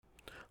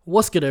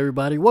What's good,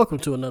 everybody? Welcome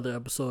to another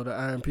episode of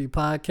RMP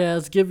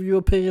Podcast, giving you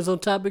opinions on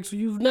topics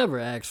you've never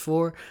asked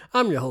for.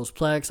 I'm your host,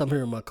 Plax. I'm here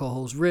with my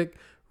co-host, Rick.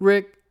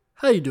 Rick,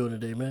 how you doing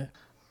today, man?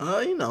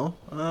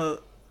 The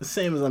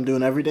same as I'm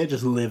doing every day,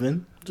 just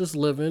living. Just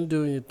living,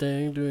 doing your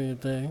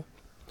thing.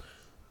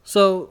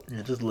 So...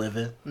 Yeah, just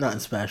living.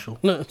 Nothing special.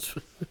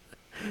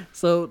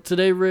 So,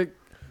 today, Rick,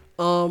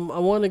 I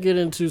want to get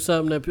into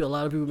something that a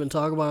lot of people have been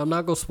talking about. I'm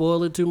not going to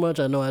spoil it too much.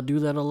 I know I do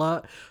that a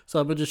lot. So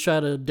I'm going to just try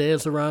to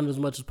dance around as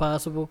much as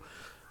possible.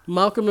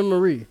 Malcolm and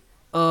Marie,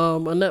 a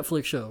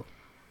Netflix show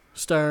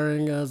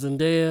starring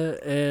Zendaya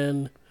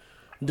and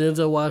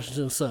Denzel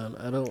Washington's son.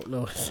 I don't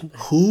know his name.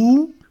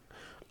 Who?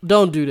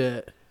 Don't do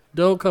that.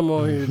 Don't come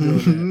on here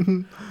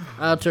doing that.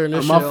 I'll turn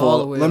this shit all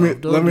the way let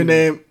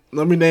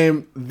me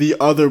name the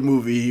other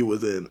movie he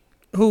was in.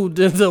 Who?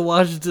 Denzel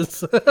Washington's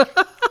son?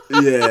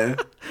 Yeah.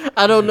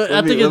 I don't know.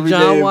 I think it's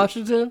John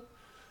Washington.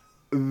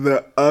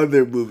 The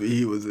other movie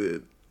he was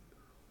in.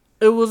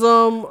 It was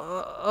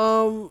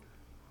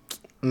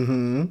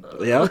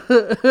Yeah.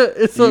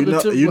 It's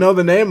you know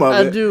the name of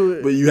it. I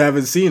do, but you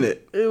haven't seen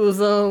it. It was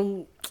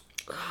I'll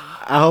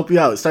help you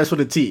out. It starts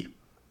with a T.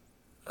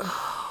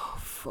 Oh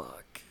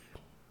fuck.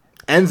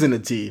 Ends in a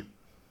T.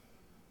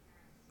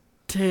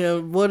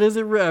 Damn, what is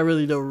it? I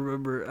really don't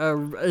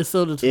remember. It's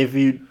so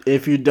the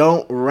If you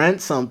don't rent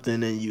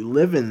something and you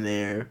live in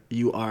there,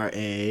 you are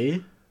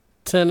a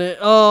tenant.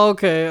 Oh,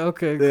 okay,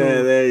 cool.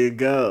 There you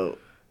go.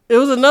 It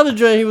was another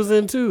joint he was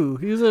in too.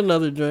 He was in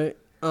another joint.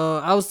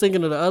 I was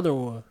thinking of the other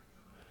one.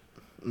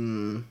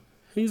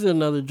 He's in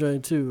another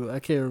joint too. I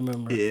can't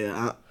remember.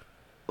 Yeah,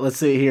 let's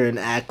sit here and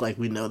act like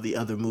we know the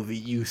other movie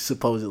you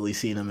supposedly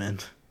seen him in.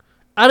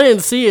 I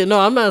didn't see it. No,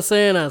 I'm not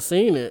saying I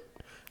seen it.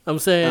 I'm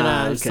saying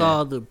I okay.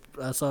 saw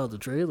the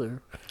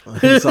trailer.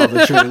 He saw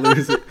the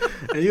trailers,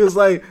 and he was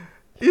like,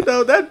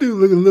 that dude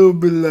look a little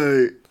bit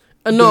like.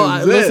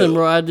 Listen,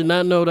 bro. I did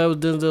not know that was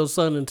Denzel's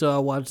son until I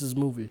watched this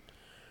movie.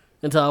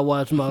 Until I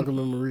watched Malcolm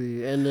and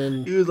Marie, and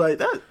then he was like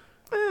that.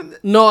 Man,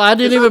 no, I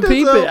didn't even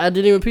peep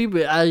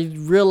it. I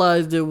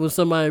realized it was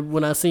somebody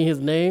when I seen his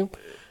name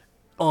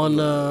on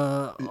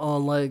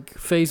like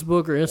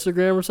Facebook or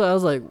Instagram or something. I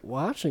was like,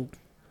 Washington.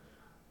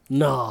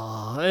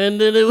 Nah,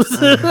 and then it was,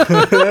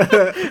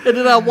 and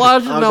then I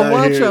watched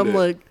it. I'm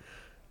like,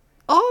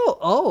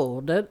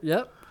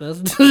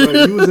 that's.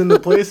 Like, you was in the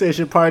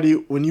PlayStation party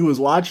when you was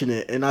watching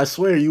it, and I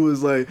swear you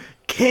was like,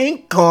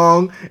 King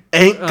Kong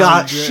ain't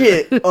got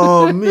shit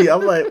on me.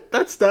 I'm like,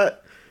 that's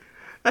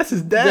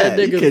his dad.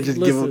 You can't just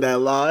give him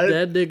that line.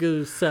 That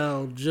nigga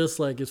sound just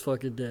like his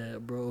fucking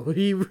dad, bro.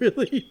 He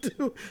really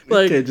do.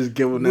 Like, you can't just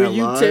give him that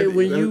line.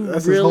 When you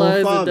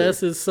realize that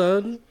that's his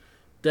son,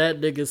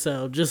 that nigga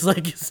sound just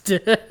like his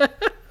dad.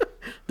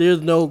 There's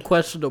no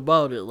question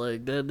about it.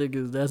 Like, that's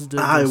Denzel's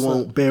I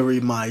won't son. bury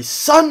my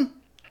son.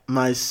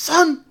 My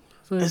son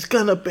is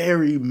gonna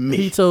bury me.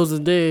 He told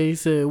Zendaya, he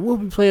said, we'll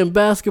be playing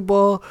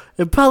basketball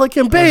in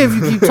Pelican Bay if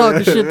you keep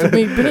talking shit to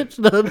me, bitch.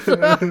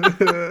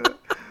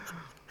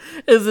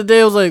 And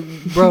Zendaya was like,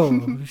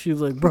 bro. She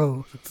was like,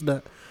 bro, it's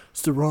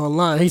the wrong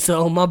line. He said,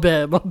 oh, my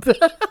bad.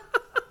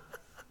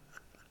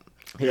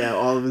 Yeah,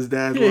 all of his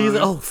dad's lines. He's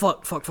like, oh,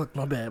 fuck,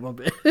 my bad.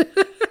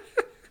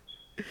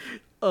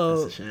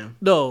 That's a shame.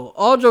 No,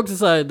 all jokes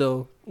aside,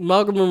 though,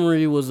 Malcolm and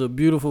Marie was a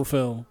beautiful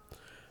film.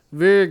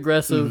 Very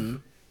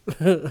aggressive.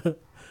 Very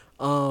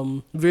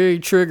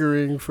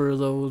triggering for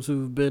those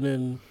who've been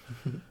in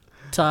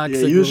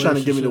toxic you was trying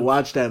to get me to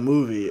watch that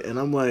movie, and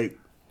I'm like,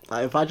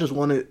 if I just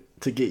wanted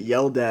to get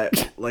yelled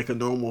at like a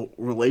normal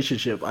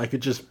relationship, I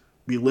could just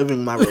be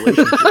living my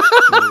relationship.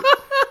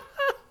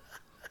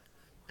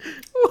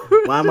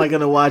 Why am I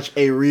gonna watch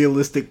a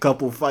realistic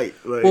couple fight?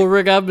 Like, well,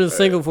 Rick, I've been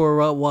single for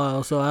a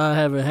while, so I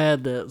haven't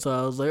had that. So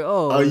I was like,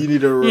 oh, you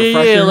need a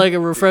refresher? Yeah, like a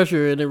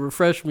refresher, and it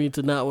refreshed me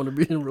to not want to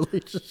be in a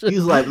relationship.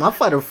 He's like, my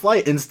fight or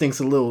flight instincts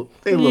a little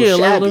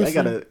shabby. I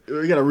gotta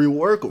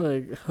rework them.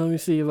 Like, let me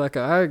see if I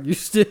can argue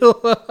still.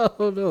 I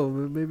don't know,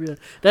 maybe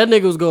that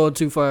nigga was going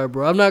too far,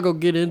 bro. I'm not gonna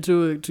get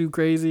into it too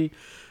crazy.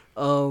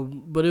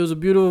 But it was a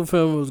beautiful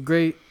film. It was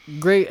great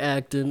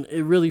acting.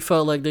 It really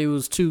felt like they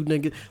was two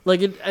niggas.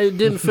 Like it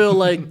didn't feel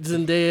like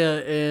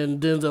Zendaya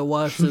and Denzel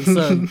Washington's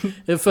son.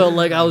 It felt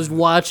like I was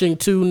watching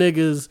two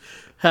niggas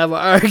have an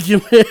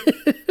argument.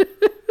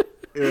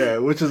 Yeah,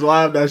 which is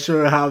why I'm not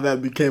sure how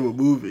that became a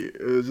movie.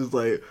 It was just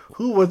like,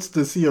 who wants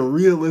to see a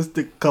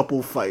realistic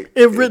couple fight?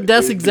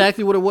 That's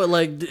exactly what it was.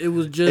 Like, it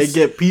was just... And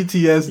get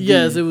PTSD.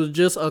 Yes, it was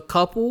just a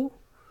couple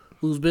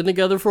who's been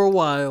together for a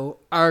while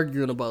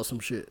arguing about some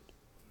shit.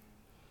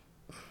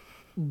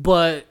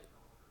 But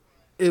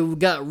it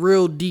got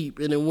real deep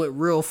and it went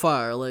real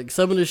far. Like,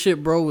 some of the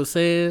shit bro was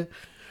saying...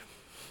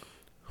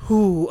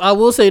 I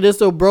will say this,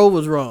 though. Bro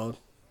was wrong.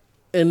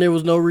 And there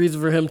was no reason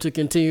for him to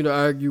continue to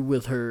argue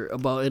with her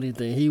about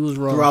anything. He was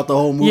wrong. Throughout the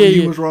whole movie,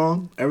 he was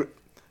wrong?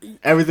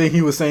 Everything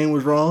he was saying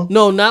was wrong?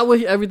 No, not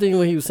everything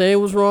what he was saying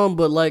was wrong,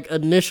 but like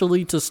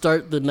initially to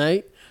start the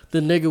night, the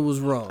nigga was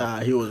wrong.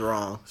 He was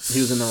wrong. He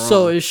was in the wrong.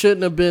 So it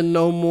shouldn't have been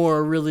no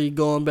more really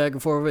going back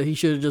and forth. He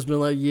should have just been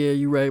like, yeah,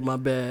 you right, my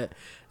bad.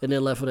 and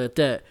then left it at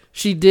that.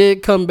 She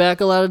did come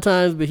back a lot of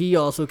times, but he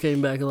also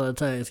came back a lot of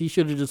times. He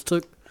should have just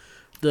took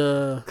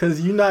the...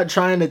 Because you're not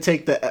trying to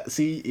take the...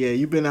 See, yeah,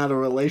 you've been out of a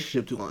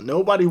relationship too long.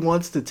 Nobody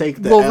wants to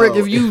take the Well, Rick,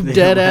 if you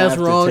dead ass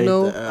wrong,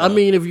 though, I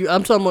mean,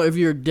 I'm talking about if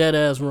you're dead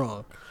ass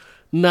wrong.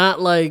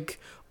 Not like,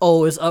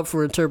 oh, it's up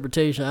for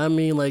interpretation. I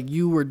mean, like,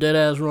 you were dead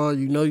ass wrong.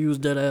 You know you was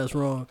dead ass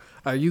wrong.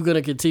 Are you going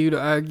to continue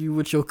to argue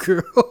with your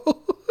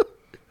girl?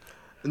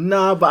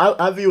 Nah,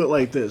 but I view it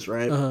like this,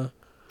 right? Uh-huh.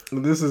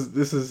 This is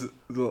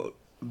the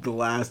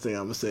last thing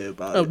I'm gonna say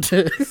about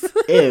it.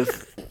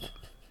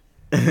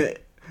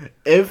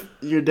 If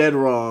you're dead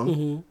wrong,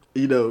 mm-hmm.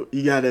 you know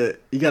you gotta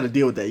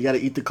deal with that. You gotta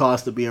eat the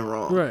cost of being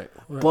wrong. Right.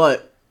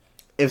 But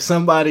if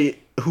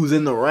somebody who's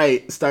in the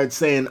right starts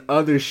saying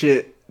other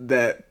shit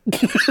that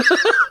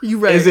you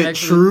right, is it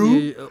true?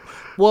 Yeah.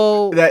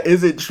 Well, that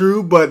isn't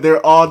true, but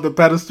they're on the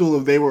pedestal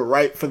if they were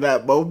right for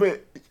that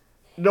moment.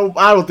 No,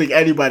 I don't think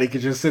anybody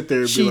could just sit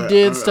there and she be like... She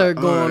did start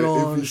going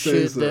on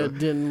shit that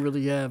didn't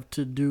really have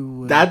to do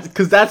with...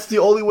 Because that's the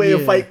only way a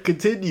fight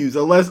continues.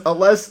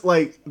 Unless,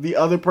 like, the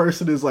other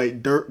person is,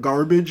 like, dirt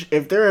garbage.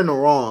 If they're in the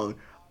wrong,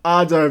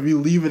 odds are if you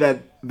leave it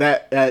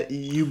at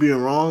you being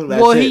wrong,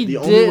 that's it. The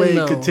only way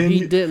it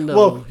continues... He didn't know.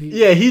 Well,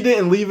 he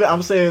didn't leave it.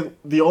 I'm saying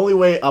the only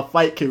way a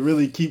fight can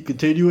really keep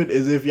continuing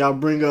is if y'all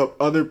bring up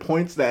other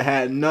points that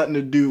had nothing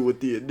to do with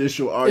the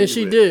initial argument. And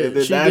she did.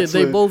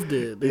 They both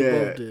did. They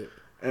both did.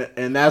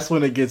 And that's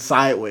when it gets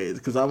sideways,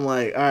 because I'm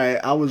like, all right,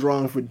 I was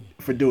wrong for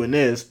doing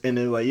this, and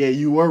they're like, yeah,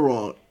 you were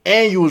wrong,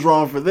 and you was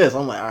wrong for this.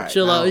 I'm like, all right,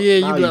 chill out.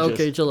 Yeah, you be like,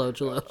 okay, chill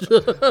out. All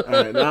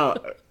right,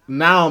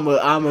 now I'm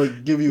gonna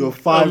give you a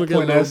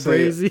 5-point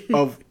essay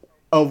of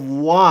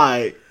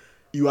why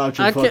you out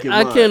your fucking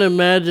mind. I can't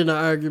imagine an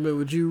argument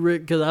with you,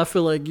 Rick, because I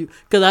feel like me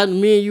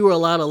and you are a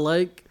lot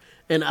alike.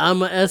 And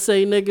I'm an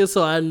essay nigga,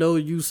 so I know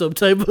you some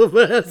type of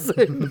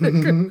essay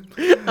nigga.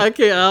 I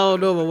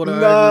don't know if I want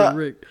to argue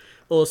with Rick.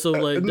 Or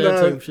something like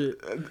that type of shit.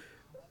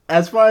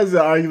 As far as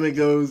the argument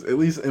goes, at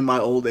least in my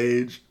old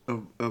age,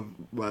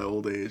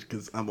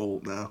 because I'm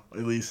old now,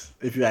 at least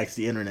if you ask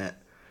the internet.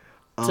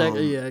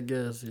 Yeah, I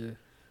guess, yeah.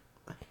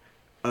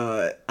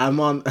 I'm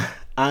on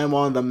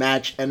the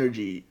match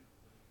energy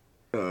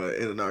in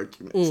an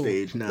argument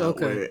stage now,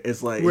 where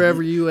it's like,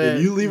 wherever you at,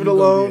 if you leave it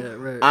alone,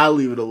 right. I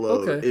leave it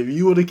alone. Okay. If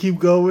you want to keep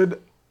going,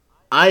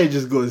 I ain't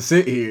just going to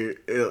sit here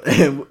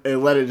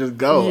and let it just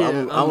go. Yeah,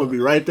 I'm going to be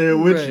right there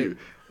with you.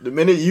 The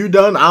minute you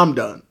done, I'm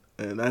done.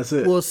 And that's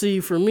it. Well,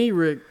 see, for me,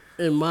 Rick,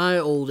 in my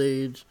old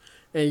age,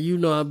 and you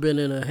know I've been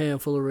in a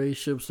handful of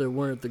relationships that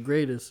weren't the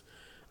greatest.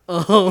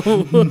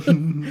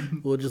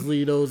 We'll just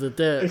leave those at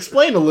that.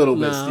 Explain a little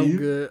bit, Steve. I'm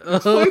good.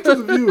 Explain to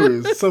the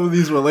viewers some of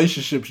these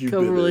relationships you've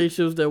been in.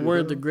 Relationships that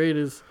weren't the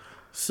greatest.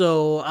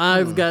 So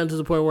I've gotten to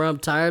the point where I'm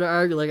tired of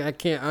arguing. Like, I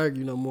can't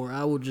argue no more.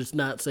 I will just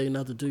not say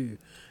nothing to you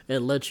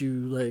and let you,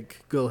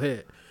 like, go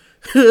ahead.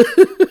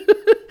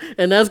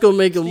 And that's gonna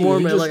make it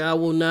more mad. Like,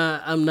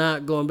 I'm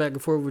not going back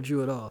and forth with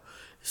you at all.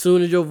 As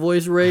soon as your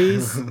voice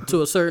raised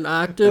to a certain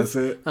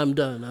octave, I'm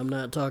done. I'm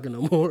not talking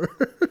no more.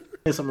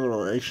 Some of the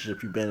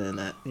relationships you've been in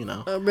that, you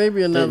know,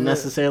 maybe another didn't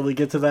necessarily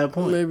get to that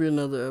point. Maybe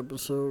another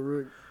episode,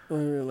 Rick.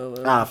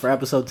 For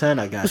episode 10,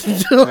 I got you.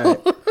 All right.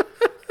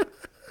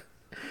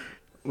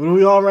 What are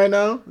we on right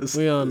now?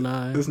 We on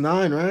 9. It's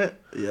 9, right?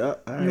 Yeah.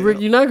 All right, Rick,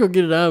 you're not gonna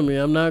get it out of me.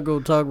 I'm not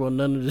gonna talk about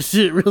none of this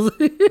shit,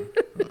 really.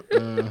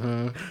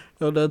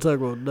 I'm not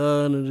talking about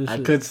none of this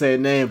shit. I could say a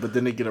name, but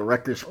then they get a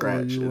record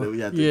scratch. And then we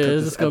have to cut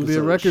it's gonna be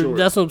a record. Short.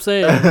 That's what I'm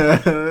saying.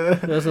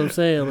 That's what I'm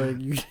saying. Like,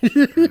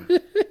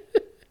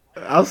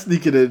 I'll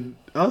sneak it in.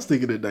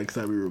 Next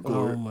time we record.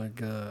 Oh my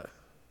god!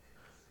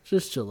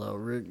 Just chill out,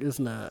 Rick. It's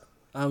not.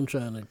 I'm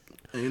trying to.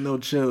 Ain't no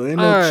chill. Ain't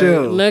no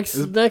chill.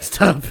 Next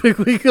topic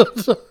we gonna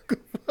talk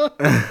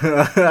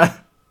about.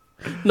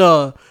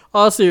 No,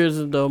 all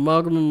seriousness though,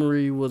 Malcolm and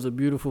Marie was a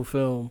beautiful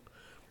film.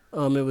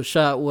 It was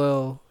shot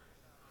well.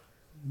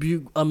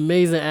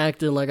 Amazing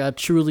acting. Like, I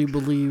truly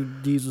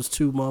believed these was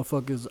two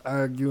motherfuckers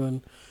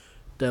arguing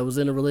that was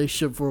in a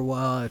relationship for a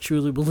while. I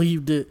truly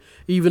believed it,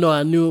 even though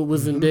I knew it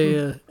was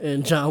Zendaya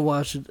and John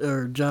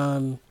Washington.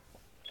 John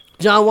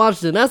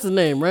Washington, that's his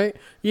name, right?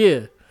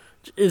 Yeah.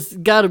 It's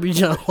got to be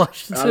John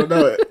Washington. I don't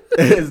know.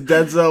 Is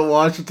Denzel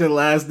Washington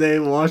last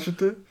name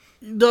Washington?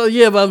 No,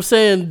 yeah, but I'm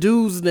saying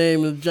dude's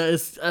name is John.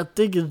 I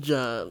think it's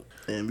John.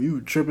 Damn, you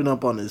tripping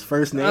up on his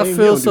first name? I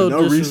feel so do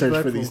no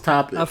research for these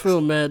topics. I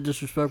feel mad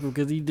disrespectful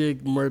because he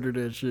did murder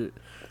that shit.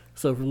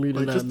 So for me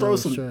to not know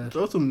it's trash.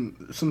 Throw some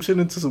shit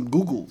into some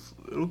Googles.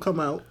 It'll come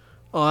out.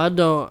 Oh, I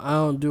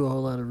don't do a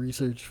whole lot of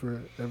research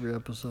for every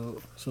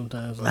episode.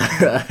 Sometimes.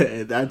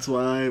 And that's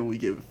why we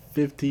get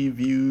 50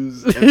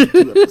 views every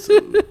 2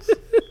 episodes.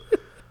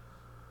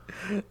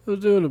 I'm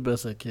doing the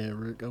best I can,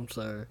 Rick. I'm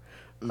sorry.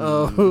 Did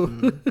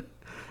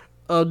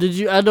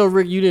you? I know,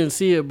 Rick, you didn't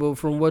see it, but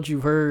from what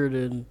you've heard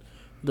and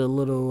the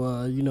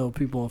little,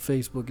 people on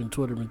Facebook and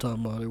Twitter been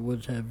talking about it.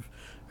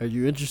 Are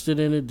you interested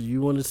in it? Do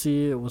you want to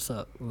see it? What's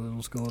up?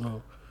 What's going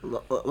on?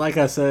 Like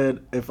I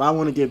said, if I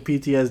want to get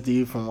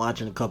PTSD from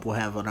watching a couple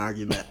have an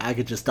argument, I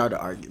could just start an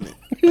argument.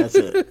 That's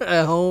it.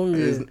 At home,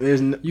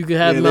 you could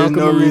have yeah, Malcolm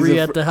and Marie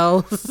at the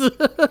house.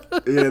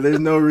 Yeah, there's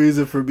no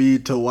reason for me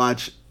to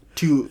watch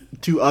two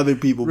other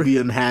people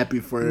being happy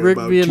for Rick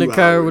about be in 2 the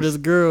car hours. with his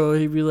girl.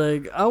 He'd be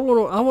like, I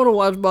want to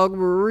watch Malcolm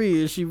and Marie,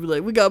 and she'd be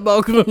like, we got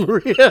Malcolm and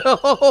Marie at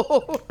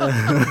home.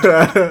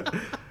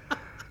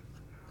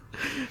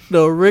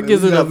 No, Rick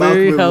is in a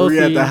very healthy.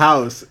 At the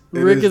house.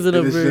 Rick is in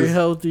a very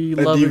healthy,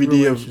 loving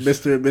DVD of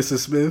Mr. and Mrs.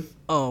 Smith.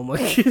 Oh my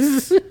god,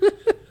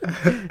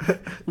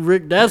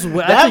 Rick, I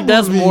think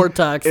that's more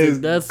toxic.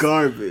 That's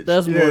garbage.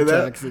 That's more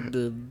toxic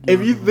than.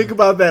 If you think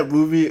about that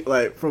movie,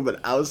 like from an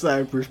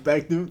outside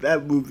perspective,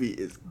 that movie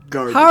is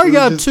garbage. How are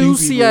y'all two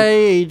CIA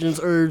agents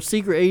or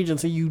secret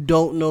agents and you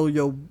don't know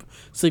your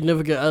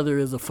significant other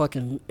is a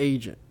fucking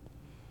agent?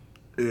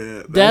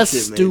 Yeah, that's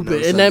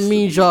stupid, and that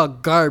means y'all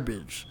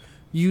garbage.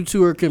 You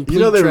two are complete.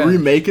 You know they're trash.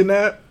 remaking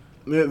that.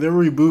 They're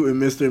rebooting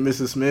Mr. and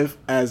Mrs. Smith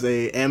as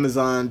a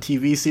Amazon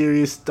TV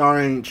series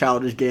starring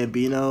Childish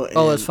Gambino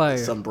and that's fire.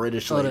 Some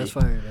British lady. Oh, that's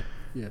fire.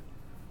 Yeah.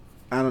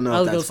 I don't know.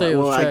 I was gonna say it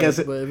was trash, I guess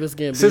but if it's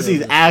Gambino, since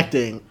he's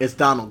acting, it's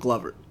Donald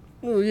Glover.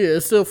 Oh yeah,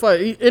 it's still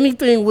fire.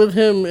 Anything with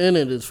him in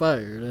it is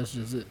fire. That's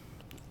just it.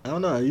 I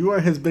don't know. You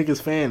weren't his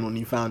biggest fan when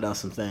you found out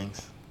some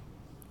things.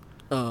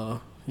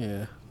 Oh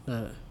yeah.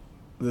 The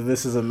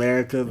This Is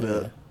America.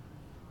 The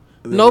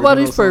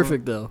nobody's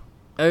perfect though.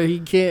 He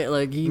can't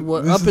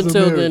up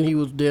until then he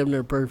was damn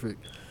near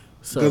perfect.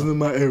 So that's in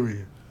my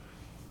area.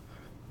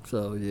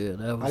 So yeah,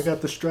 that was. I got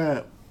the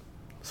strap,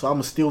 so I'm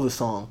gonna steal the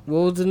song.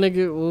 What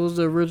was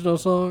the original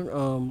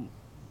song?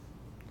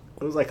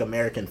 It was like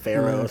American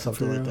Pharaoh or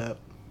something like that.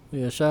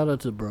 Yeah, shout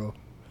out to bro.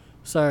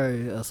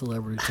 Sorry, a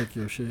celebrity took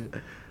your shit.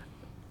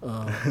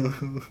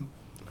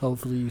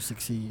 Hopefully you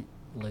succeed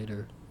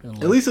later.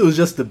 At least it was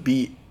just the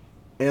beat.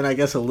 And I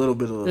guess a little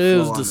bit of it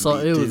was the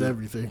song. It was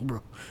everything,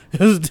 bro. It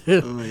was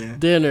damn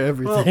near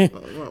everything.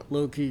 Well,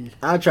 low key.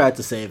 I tried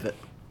to save it.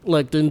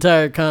 Like the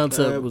entire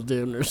concept was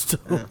damn near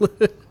stolen.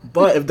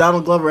 But if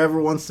Donald Glover ever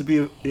wants to be,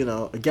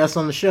 a guest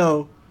on the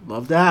show,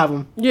 love to have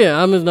him.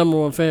 Yeah, I'm his number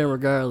one fan.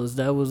 Regardless,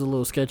 that was a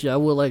little sketchy. I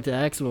would like to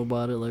ask him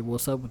about it. Like,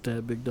 what's up with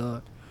that big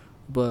dog?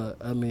 But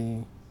I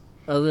mean,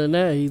 other than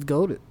that, he's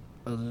goated.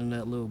 Other than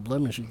that little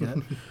blemish he got.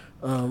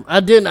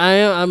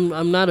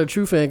 I'm not a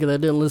true fan because I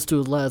didn't listen to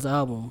his last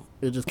album.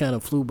 It just kind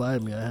of flew by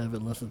me. I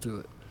haven't listened to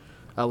it.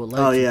 I would like.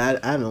 Oh yeah,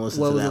 I haven't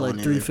listened to that one. What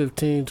was it, like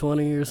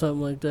 3:15:20 or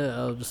something like that?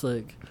 I was just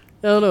like,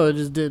 I don't know. It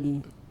just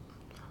didn't.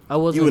 I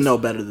wasn't. You would know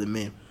better than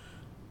me.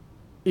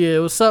 Yeah, it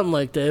was something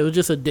like that. It was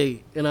just a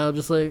date, and I was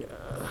just like,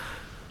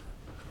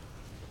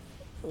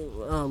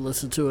 I'll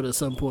listen to it at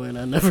some point.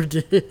 I never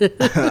did.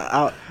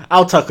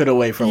 I'll tuck it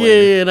away for later.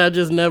 Yeah, and I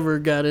just never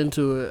got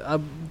into it.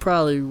 I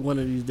probably one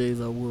of these days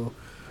I will.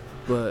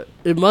 But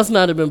it must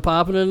not have been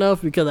popping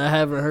enough because I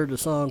haven't heard the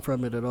song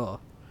from it at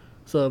all.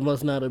 So it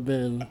must not have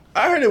been.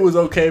 I heard it was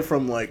okay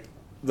from like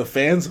the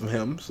fans of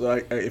him. So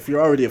if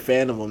you're already a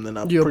fan of him,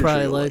 then you'll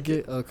probably like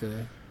it.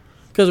 Okay.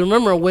 Because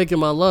remember, "Awaken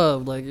My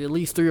Love," like at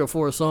least 3 or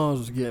 4 songs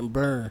was getting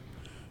burned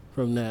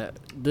from that.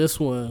 This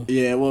one.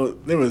 Yeah, well,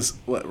 there was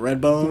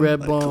Redbone.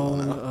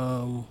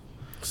 Redbone.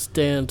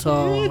 Stand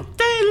Tall.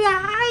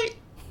 Daylight.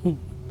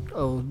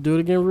 Oh, do it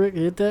again, Rick.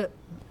 Hit that.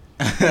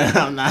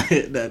 I'm not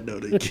hitting that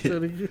note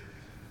again.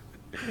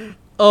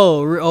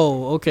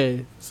 Oh,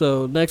 okay.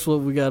 So next, what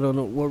we got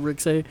on what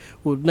Rick say?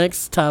 Well,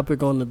 next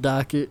topic on the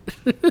docket.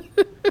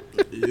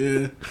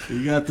 Yeah,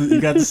 you got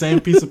the same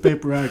piece of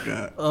paper I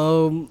got.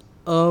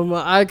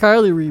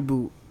 iCarly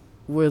reboot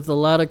with a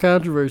lot of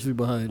controversy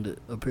behind it.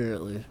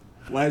 Apparently.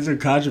 Why is there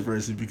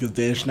controversy? Because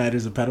Dan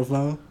Schneider's a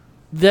pedophile.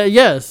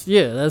 That's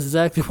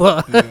exactly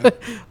why.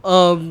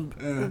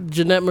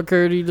 Jeanette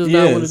McCurdy does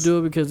not want to do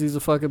it because he's a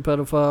fucking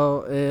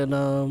pedophile, and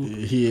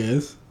he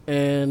is.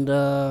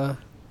 And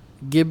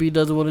Gibby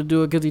doesn't want to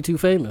do it because he's too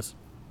famous.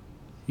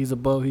 He's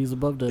above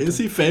that. Is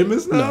he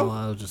famous now?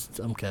 No,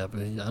 I'm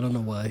capping. I don't know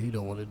why he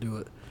don't want to do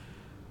it,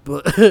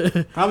 but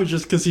probably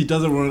just because he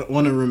doesn't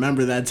want to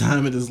remember that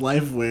time in his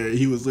life where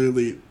he was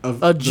literally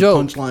a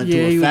joke. Punchline to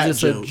a fat joke. He was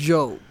just a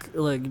joke.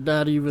 Like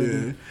not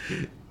even.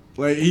 Yeah.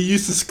 Like, he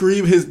used to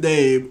scream his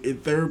name in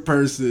third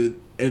person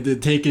and then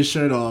take his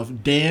shirt off,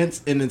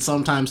 dance, and then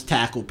sometimes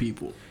tackle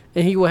people.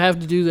 And he will have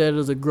to do that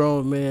as a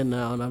grown man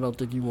now, and I don't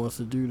think he wants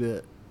to do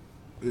that.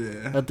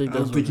 Yeah. I don't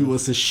think he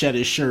wants to shed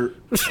his shirt.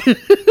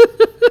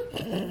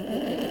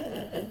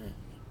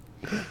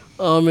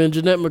 And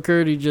Jeanette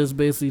McCurdy just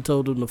basically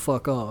told him to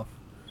fuck off,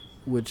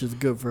 which is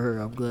good for her.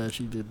 I'm glad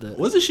she did that.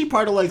 Wasn't she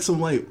part of, like, some,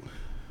 like,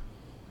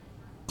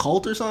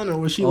 cult or something, or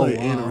was she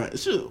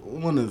anorexic?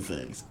 One of the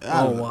things.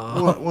 I don't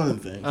know. One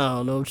of the things.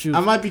 I don't know. I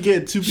might be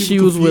getting two people she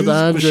was confused, with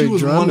Andre but she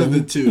was Drummond. one of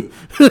the two.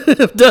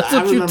 If that's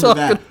what you're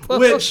talking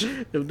about.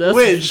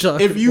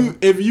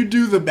 If you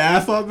do the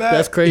math on that,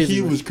 that's crazy.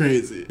 He was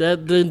crazy.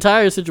 The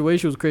entire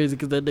situation was crazy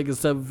because that nigga's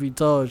 7 feet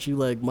tall and she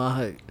like my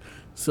height.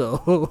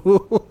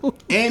 So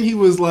and he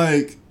was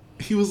like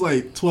he was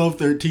like 12,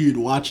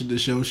 13 watching the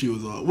show she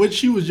was on, which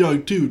she was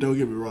young too. Don't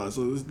get me wrong.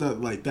 So it's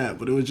not like that,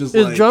 but it was just.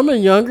 Is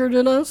Drummond younger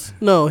than us?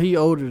 No, he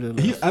older than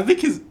us. I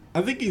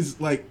think he's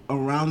like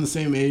around the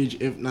same age,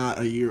 if not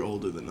a year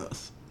older than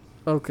us.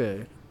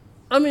 Okay,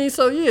 I mean,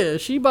 so yeah,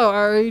 she about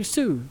our age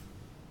too,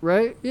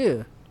 right?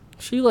 Yeah,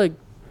 she like.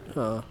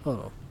 Hold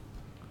on,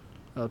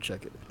 I'll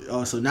check it.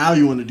 Oh, so now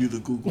you want to do the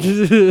Google?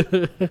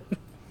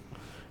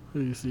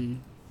 Let me see,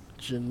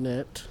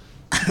 Jeanette.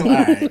 All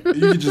right, you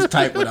can just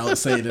type without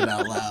saying it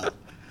out loud.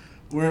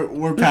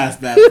 We're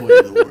past that point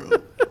in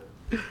the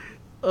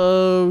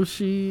world.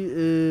 She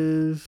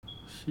is.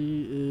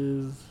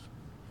 You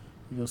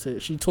gonna say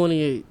it? She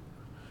 28.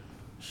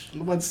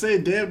 I'm about to say,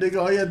 damn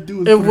nigga, all you had to do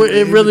was.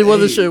 It really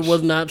wasn't shit. It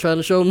was not trying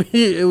to show me.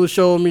 It was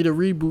showing me the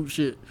reboot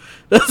shit.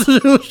 That's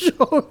what it was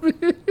showing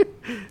me.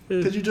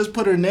 Because you just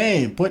put her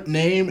name, put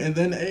name and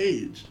then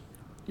age.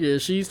 Yeah,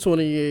 she's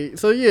 28.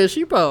 So yeah,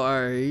 she about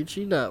our age.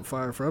 She not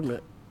far from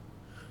it.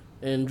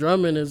 And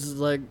Drummond is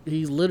like,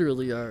 he's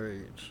literally our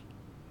age.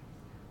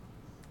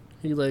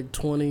 He like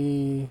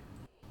 20.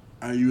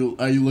 Are you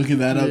looking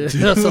that up too?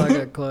 That's why I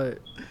got quiet.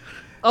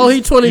 Oh,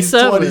 he's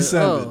 27. He's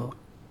 27. Oh.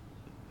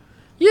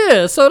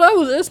 Yeah, so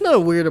it's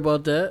not weird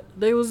about that.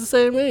 They was the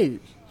same age.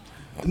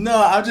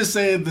 No, I'm just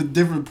saying the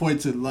different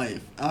points in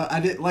life. I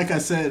did, like I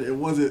said, it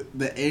wasn't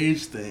the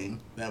age thing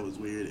that was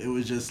weird. It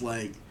was just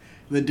like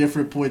the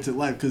different points in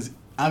life, because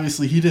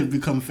obviously he didn't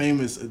become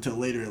famous until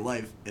later in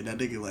life, and that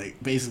nigga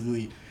like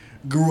basically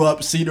grew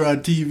up, seen her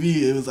on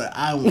TV. It was like,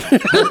 I want her.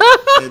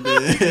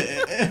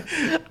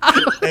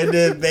 and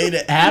then made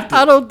it happen.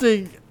 I don't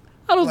think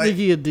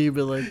he a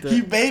demon like that.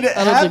 He made it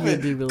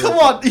happen. Come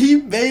on, he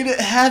made it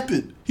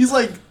happen. He's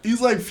like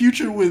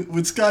Future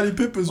with Scottie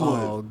Pippen's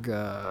wife. Oh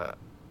God.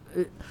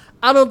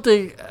 I don't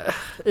think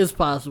it's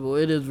possible.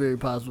 It is very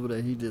possible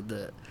that he did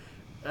that.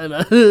 And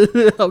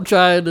I'm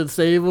trying to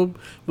save him,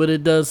 but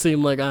it does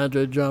seem like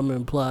Andre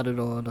Drummond plotted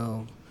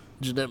on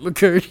Jeanette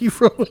McCurdy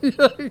from a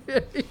young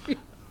age.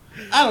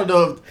 I don't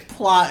know if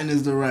plotting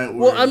is the right word.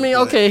 Well, I mean,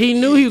 okay, he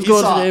knew he was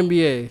going to the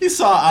NBA. He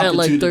saw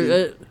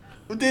opportunity.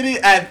 Did he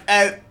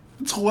at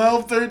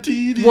 12,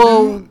 13?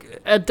 Well,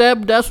 at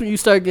that's when you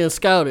start getting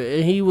scouted,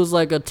 and he was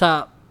like a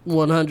top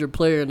 100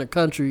 player in the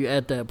country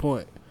at that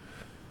point.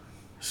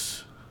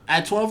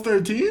 At 12,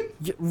 13?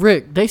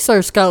 Rick, they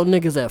start scouting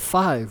niggas at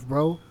 5,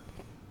 bro. All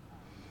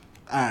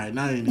right,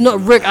 now you No,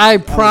 Rick, I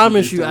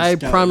promise you,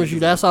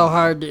 that's how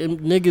hard the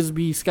niggas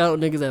be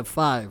scouting niggas at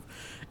 5.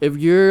 If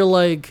you're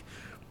like,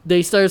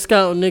 they start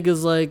scouting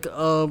niggas like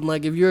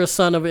if you're a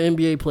son of an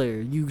NBA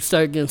player, you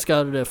start getting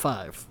scouted at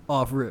 5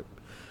 off rip.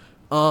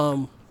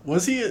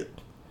 Was he?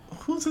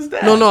 Who's his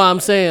dad? No, I'm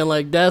saying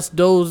like that's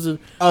those.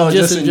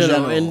 Just in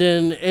general. And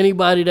then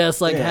anybody that's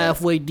like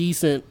halfway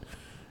decent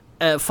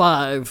at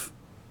 5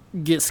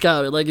 get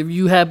scouted. Like if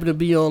you happen to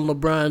be on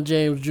LeBron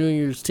James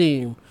Jr.'s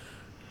team,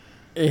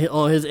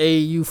 on his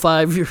AAU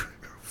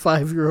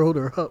 5-year-old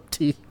or up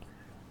team,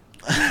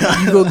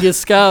 you go get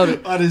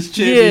scouted on his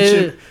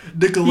championship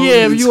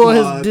Nickelodeon if you squad.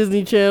 on his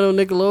Disney Channel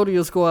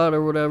Nickelodeon squad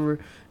or whatever,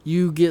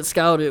 you get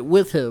scouted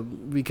with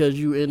him because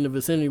you in the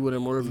vicinity with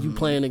him, or if you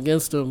playing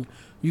against him,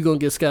 you gonna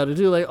get scouted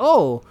too. Like,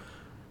 oh,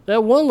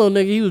 that one little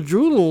nigga, he was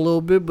drooling a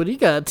little bit, but he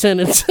got 10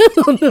 and 10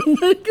 on them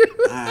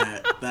nigga.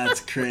 Alright, that's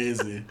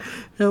crazy.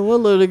 That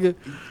one little nigga.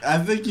 I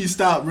think you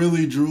stop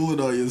really drooling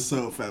on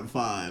yourself at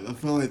 5. I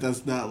feel like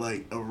that's not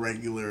like a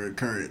regular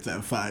occurrence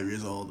at 5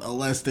 years old,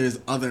 unless there's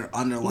other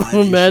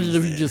underlying Imagine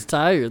if you're just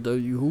tired, though,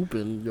 you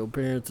hooping, your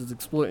parents is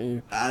exploiting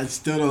you. I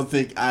still don't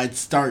think I'd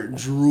start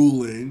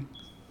drooling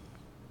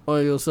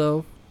on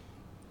yourself.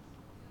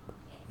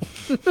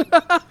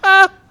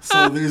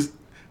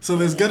 So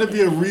there's gonna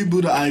be a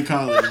reboot of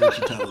iCarly, is what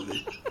you're telling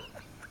me.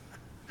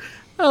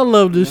 I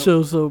love this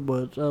show so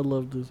much. I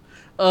love this.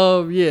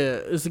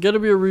 Yeah, it's gonna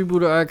be a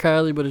reboot of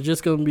iCarly, but it's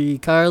just gonna be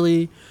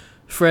Carly,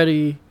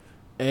 Freddie,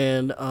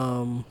 and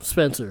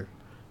Spencer,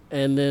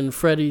 and then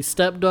Freddie's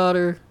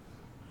stepdaughter,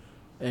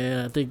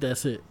 and I think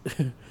that's it.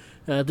 And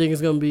I think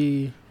it's gonna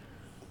be.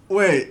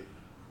 Wait.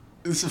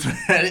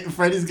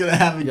 Freddie's gonna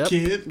have a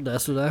kid?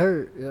 That's what I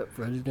heard. Yep,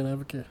 Freddie's gonna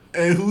have a kid.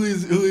 And who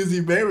is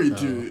he married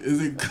to?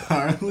 Is it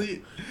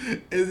Carly?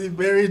 Is he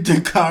married to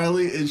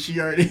Carly and she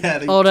already had a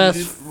kid? Oh,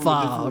 that's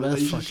foul.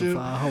 That's fucking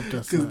foul. I hope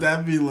that's because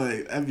that'd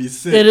be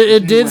sick.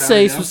 It did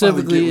say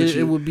specifically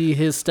it would be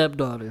his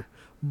stepdaughter,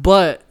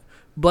 but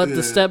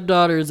the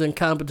stepdaughter is in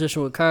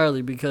competition with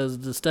Carly because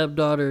the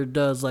stepdaughter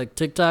does like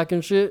TikTok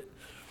and shit.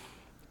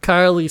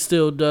 Carly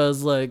still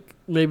does like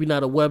maybe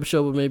not a web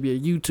show, but maybe a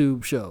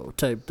YouTube show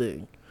type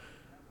thing.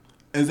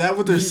 Is that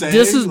what they're saying?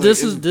 This is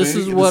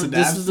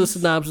the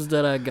synopsis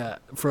that I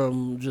got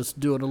from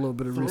just doing a little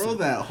bit of research. Throw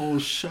that whole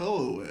show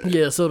away.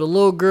 Yeah, so the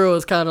little girl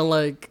is kind of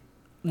like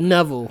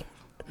Neville.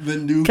 The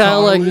new kind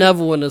of like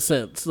Neville in a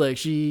sense. Like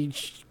she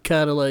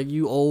kind of like,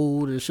 you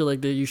old and shit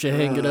like that. You should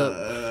hang it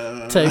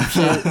up type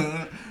shit.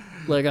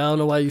 Like, I don't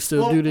know why you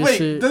still do this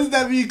shit. Doesn't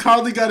that mean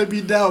Carly got to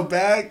be down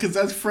bad? Because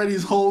that's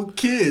Freddie's whole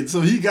kid.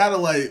 So he got to,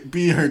 like,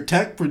 be her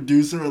tech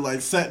producer or,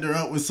 like, setting her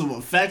up with some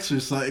effects or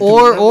something.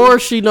 Or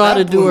she know how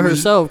to do it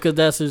herself because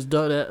that's his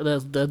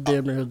that's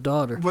damn near his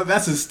daughter. But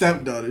that's his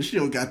stepdaughter. She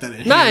don't got that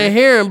in Not here. in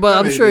here, but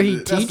I'm sure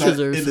he teaches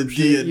her some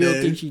shit. DNA. You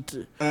don't think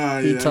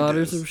he taught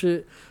her some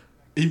shit?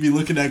 He'd be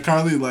looking at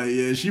Carly like,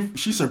 yeah,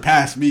 she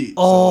surpassed me.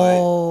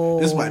 So,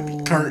 like, this might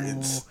be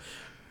curtains.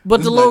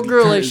 But the little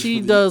girl, like,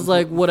 she does,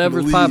 like,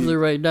 whatever's popular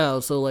right now.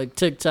 So, like,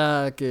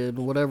 TikTok and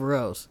whatever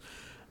else.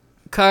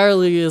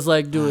 Carly is,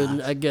 like,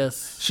 doing, I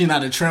guess. She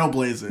not a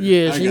trailblazer.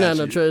 Yeah, she not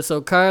a trailblazer.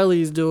 So,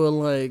 Carly's doing,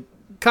 like.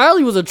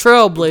 Carly was a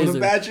trailblazer.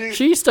 Imagine,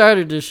 she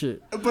started this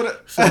shit.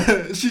 But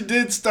she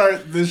did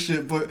start this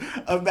shit. But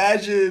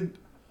imagine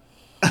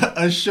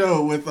a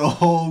show with a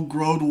whole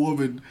grown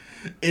woman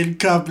in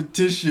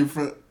competition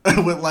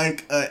with,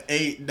 like, an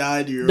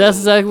 8-9-year-old. That's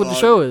exactly what the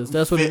show is.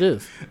 That's what it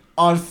is.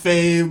 On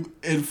fame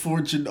and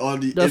fortune on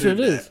the internet. That's what it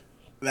is.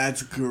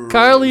 That's gross.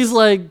 Carly's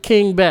like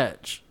King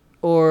Batch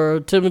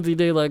or Timothy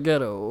De La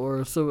Ghetto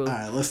or something,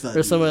 right, let's not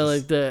or somebody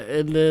like that.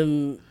 And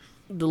then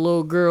the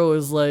little girl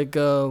is like,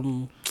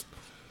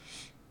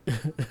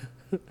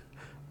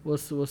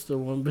 what's the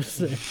one bitch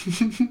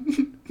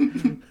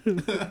name?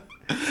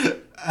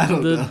 I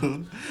don't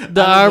know.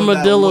 The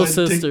Armadillo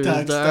Sisters.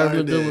 The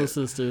Armadillo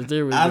Sisters.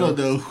 There we go. I don't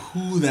know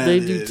who that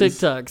is. They do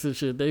TikToks and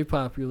shit. They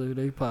popular.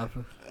 They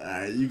poppin'.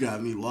 Alright, you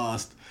got me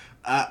lost.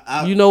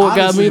 You know what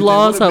got me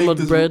lost? How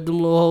much bread them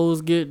little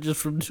hoes get just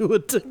from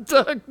doing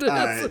TikTok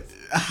dances.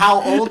 Right.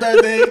 How old are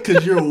they?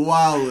 Because you're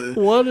wildin'.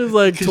 One is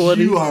like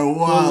 20. You are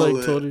wildin'.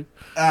 Like 20. Right.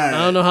 I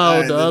don't know how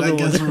old the other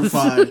one is. I guess we're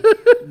fine.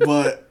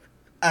 But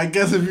I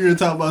guess if you're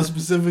talking about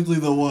specifically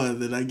the one,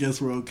 then I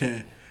guess we're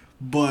okay.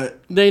 But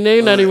they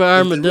name not even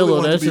Armadillo.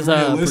 Really that's just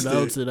how I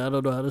pronounce it. I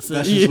don't know how to say it.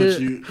 That's just what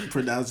you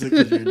pronounce it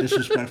because you're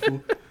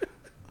disrespectful.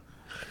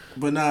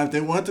 But nah, if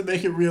they want to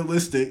make it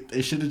realistic,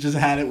 they should have just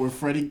had it where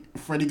Freddie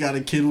got a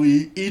kid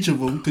with each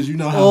of them because you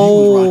know how he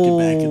was rocking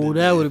back in the day.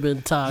 That would have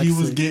been toxic. He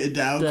was getting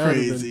down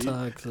crazy.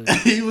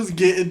 He was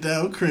getting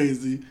down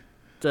crazy.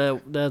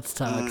 That's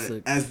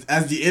toxic.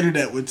 As the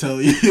internet would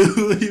tell you,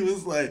 he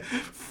was like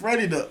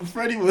Freddie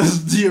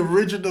was the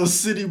original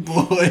city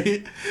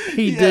boy.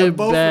 He did had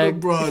both of the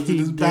bras in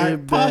his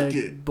back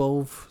pocket.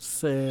 Both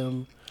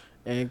Sam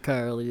and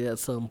Carly at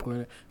some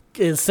point.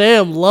 And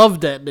Sam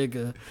loved that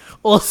nigga.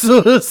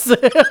 Also,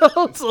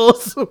 Sam's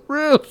also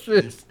real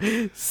shit.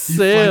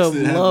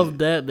 Sam loved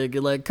that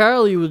nigga. Like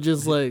Carly was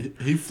just like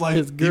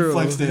his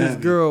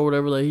girl or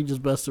whatever. Like he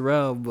just messed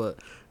around, but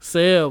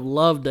Sam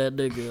loved that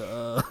nigga.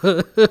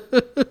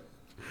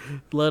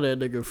 Love that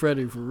nigga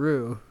Freddie for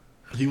real.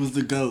 He was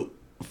the GOAT.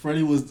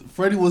 Freddie was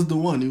the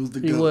one. He was the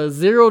GOAT. He was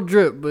zero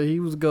drip, but he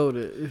was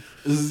goated.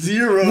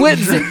 Zero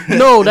drip.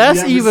 No,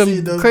 that's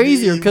even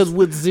crazier because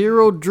with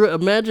zero drip,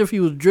 imagine if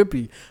he was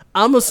drippy.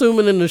 I'm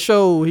assuming in the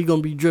show he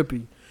gonna be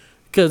drippy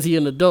because he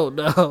an adult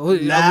now.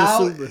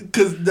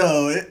 Because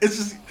it's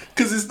just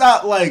because it's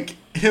not like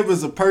him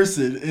as a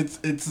person.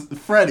 It's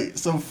Freddie.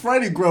 So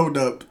Freddie grown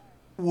up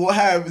will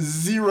have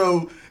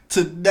 0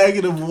 to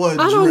 -1.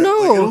 I don't know,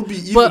 like, it'll be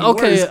even but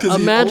okay. Worse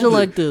imagine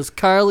like this,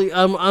 Carly.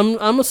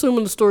 I'm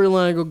assuming the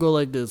storyline will go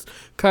like this.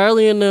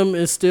 Carly and them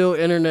is still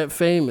internet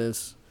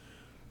famous,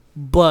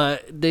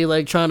 but they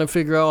like trying to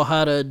figure out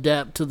how to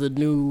adapt to the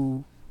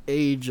new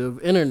age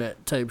of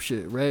internet type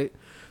shit, right?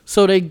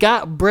 So they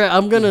got bread.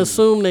 I'm gonna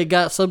assume they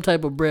got some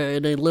type of bread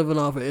and they living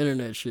off of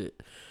internet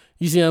shit.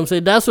 You see what I'm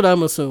saying? That's what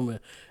I'm assuming.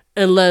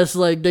 Unless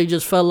like they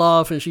just fell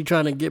off and she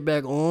trying to get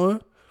back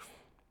on.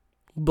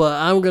 But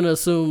I'm gonna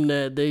assume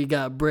that they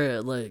got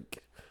bread,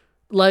 like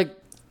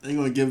they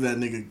gonna give that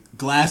nigga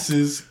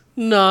glasses.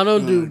 No,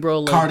 don't do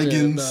bro like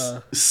cardigans, that.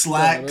 Nah.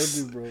 slacks,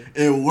 don't do, bro.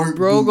 And work.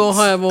 Bro boots.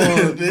 gonna have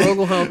on. Bro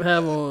gonna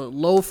have on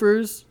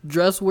loafers,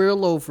 dress wear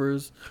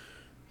loafers,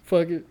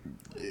 fucking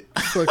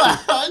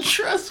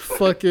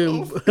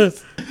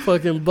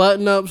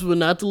button ups, but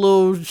not the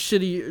little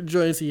shitty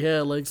joints he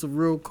had, like some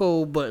real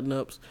cold button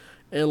ups,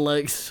 and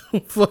like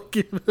some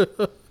fucking.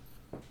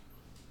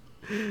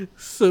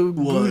 Some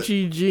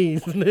Gucci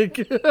jeans,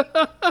 nigga.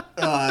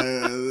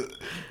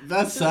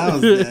 That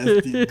sounds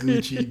nasty.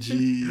 Gucci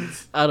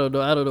jeans. I don't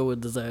know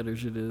what designer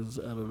shit is.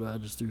 I don't know. I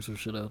just threw some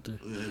shit out there.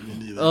 Yeah, me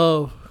neither.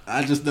 Oh,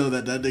 I just know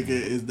that nigga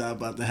is not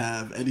about to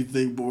have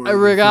anything more. Hey,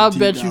 Rick, I'll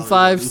bet you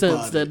 5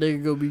 cents that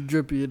nigga gonna be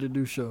drippy in the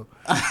new show.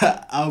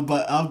 I'll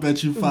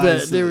bet you 5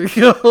 cents. There we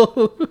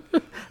go.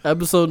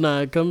 Episode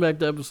 9. Come back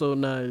to episode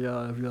 9,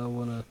 y'all. If y'all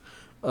wanna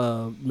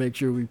make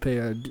sure we pay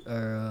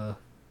our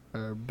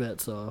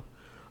bets off.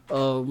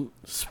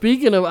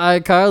 Speaking of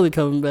iCarly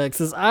coming back,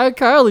 since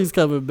iCarly's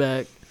coming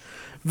back,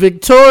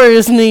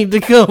 Victorious need to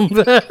come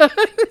back.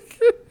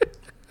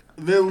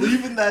 They're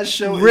leaving that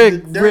show Rick,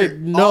 in the dirt. Rick,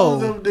 no. All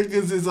of them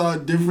niggas is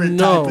on different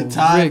type of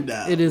time Rick,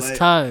 now. It is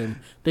time.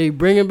 They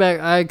bringing back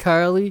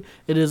iCarly.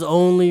 It is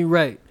only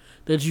right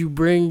that you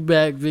bring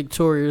back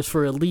Victorious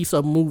for at least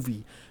a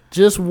movie.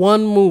 Just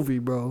one movie,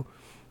 bro.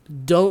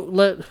 Don't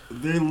let...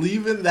 They're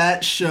leaving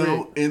that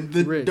show in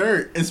the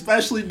dirt.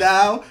 Especially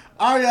now,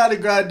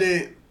 Ariana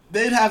Grande...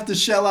 they'd have to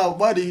shell out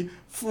money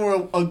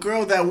for a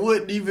girl that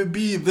wouldn't even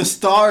be the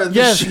star of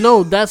the show.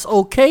 No, that's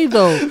okay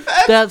though.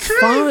 That's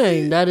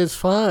crazy. fine. That is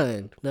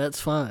fine. That's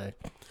fine.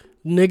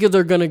 Niggas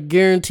are gonna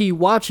guarantee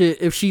watch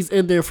it if she's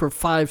in there for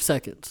 5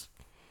 seconds.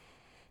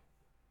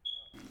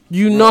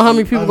 You know how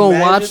many people gonna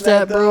watch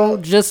that, bro?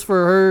 Just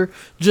for her,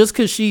 just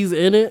cause she's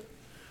in it.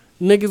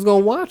 Niggas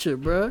gonna watch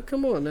it, bro.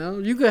 Come on now.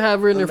 You could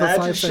have her in there for 5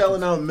 seconds. Imagine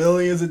shelling out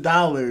millions of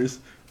dollars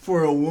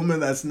for a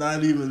woman that's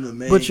not even the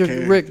main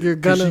character. Rick, you're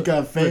gonna. She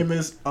got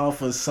famous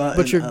off of something.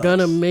 But you're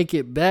gonna make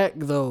it back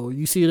though.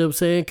 You see what I'm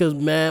saying? Because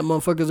mad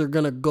motherfuckers are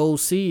gonna go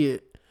see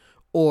it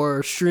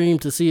or stream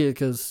to see it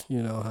because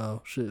you know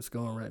how shit's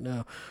going right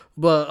now.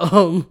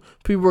 But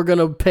people are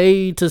gonna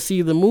pay to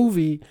see the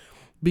movie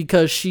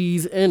because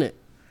she's in it.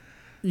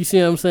 You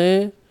see what I'm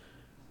saying?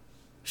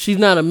 She's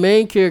not a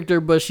main character,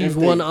 but she's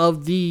one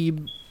of the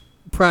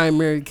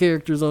primary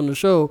characters on the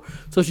show,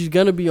 so she's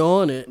gonna be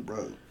on it.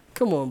 Bro.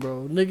 Come on,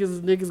 bro.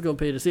 Niggas gonna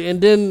pay to see. And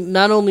then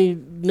not only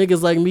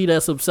niggas like me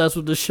that's obsessed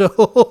with the show,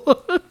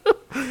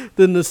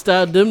 then them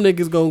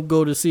niggas gonna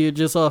go to see it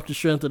just off the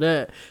strength of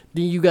that.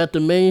 Then you got the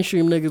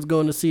mainstream niggas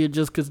going to see it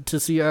just to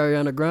see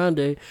Ariana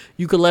Grande.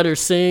 You could let her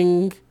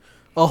sing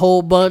a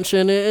whole bunch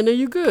in it, and then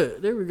you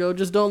good. There we go.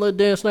 Just don't let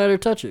Dan Snyder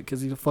touch it,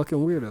 because he's a fucking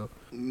weirdo.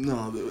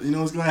 No, you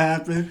know what's gonna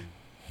happen?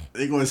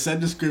 They gonna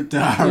send the script to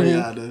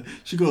Ariana.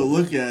 She gonna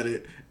look at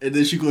it, and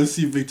then she gonna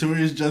see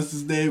Victoria's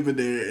Justice name in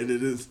there,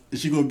 and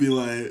she gonna be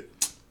like,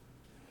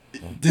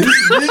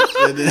 "This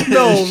bitch." And then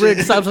no, Rick,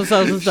 stop.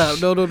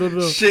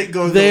 No. Shit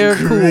goes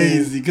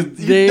crazy because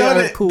they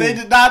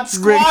did not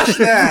squash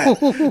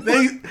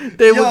that.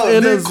 They was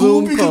in a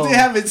Zoom because call. They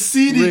haven't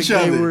seen each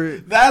other.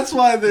 That's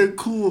why they're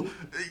cool.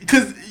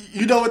 Because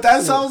you know what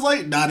that sounds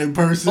like? Not in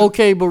person.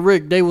 Okay, but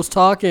Rick, they were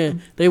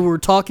talking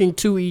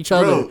to each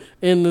other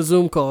in the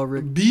Zoom call,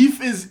 Rick.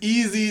 Beef is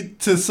easy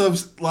to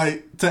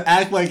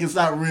act like it's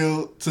not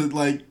real,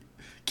 to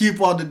keep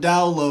on the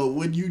down low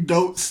when you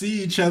don't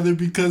see each other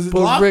because it's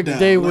lockdown. Rick,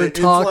 they were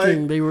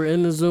talking. They were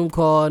in the Zoom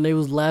call and they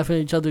was laughing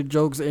at each other's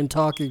jokes and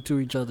talking to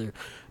each other.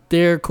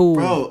 They're cool.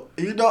 Bro,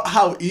 you know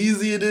how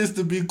easy it is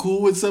to be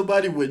cool with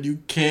somebody when you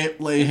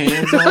can't lay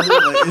hands on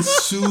them?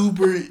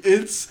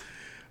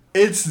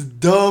 It's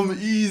dumb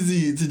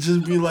easy to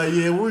just be like,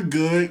 yeah, we're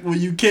good,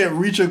 when you can't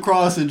reach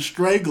across and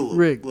strangle them.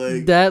 Rick,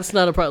 that's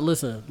not a problem.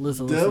 Listen.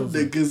 Them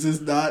niggas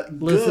is not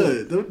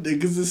good. Them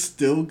niggas is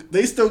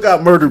they still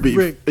got murder beef.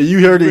 Rick, and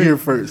you heard it here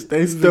first.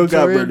 They still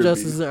got murder beef.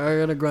 Justice and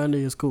Ariana Grande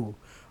is cool.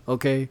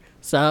 Okay?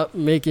 Stop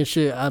making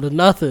shit out of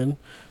nothing.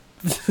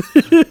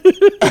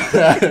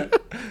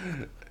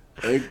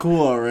 They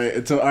cool, all right.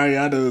 Until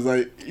Ariana was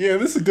like, yeah,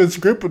 this is a good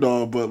script and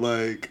all, but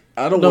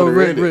I don't want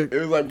her in it. It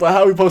was like, but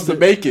how are we supposed to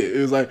make it? It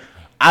was like,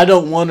 I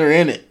don't want her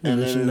in it. And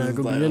then she's not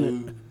gonna be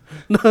in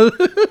it. No,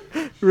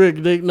 Rick,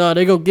 they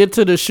gonna get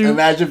to the shoot.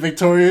 Imagine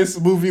Victorious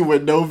movie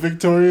with no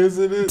Victorious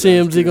in it.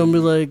 TMZ gonna be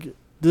like,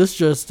 this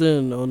just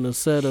in on the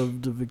set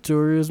of the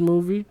Victorious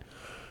movie,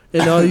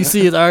 and all you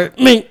see is art.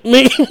 Me.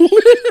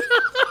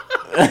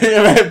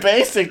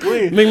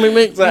 Basically,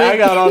 it's like, I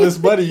got all this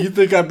money. You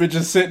think I've been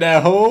just sitting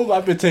at home?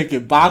 I've been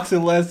taking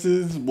boxing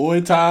lessons,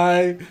 Muay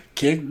Thai,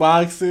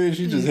 kickboxing.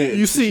 She just hit.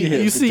 You see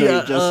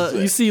Leon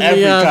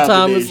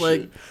Thomas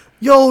like,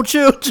 yo,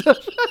 chill. chill.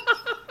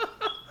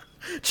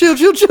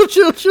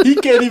 He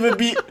can't even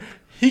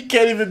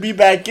be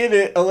back in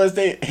it unless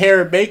they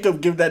hair and makeup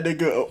give that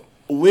nigga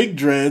wig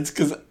dreads,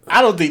 because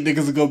I don't think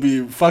niggas are gonna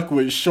be fucking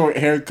with short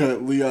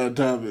haircut Leon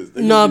Thomas.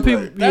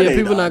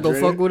 People not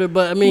gonna fuck with it,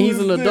 but I mean, he's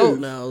an adult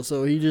now,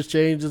 so he just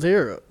changed his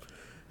hair up.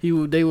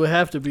 They would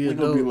have to be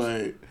adults. Gonna be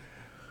like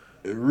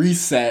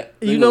reset.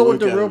 You know what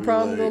the real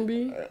problem gonna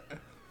be?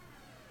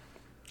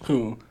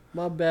 Who?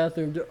 My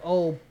bathroom.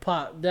 Oh,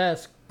 Pop,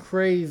 that's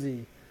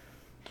crazy.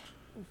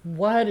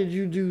 Why did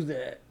you do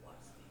that?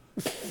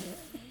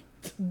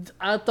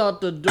 I thought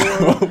the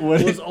door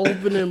was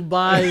opening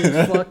by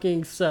its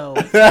fucking self.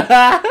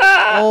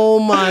 Oh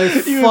my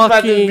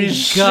fucking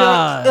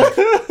god!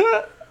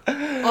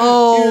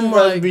 Oh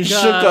my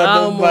god! I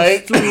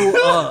almost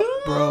threw up,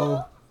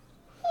 bro.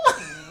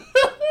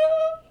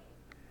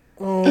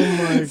 Oh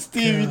my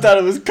Steve, God. You thought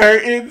it was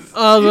curtains?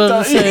 I was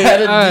about to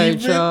say, alright,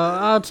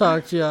 y'all. I'll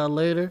talk to y'all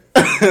later.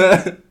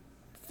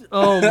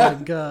 Oh my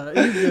god,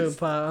 you good,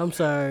 Pop? I'm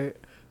sorry.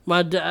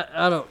 My dad,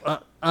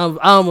 I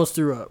almost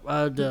threw up.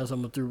 I guess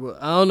I'm gonna throw up.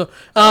 I don't know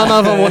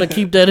if I want to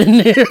keep that in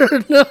there.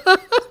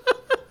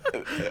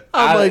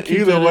 I might keep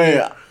either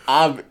way.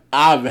 I'm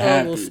happy. I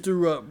almost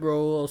threw up,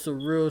 bro. On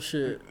some real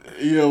shit.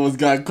 You almost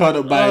got caught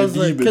up by a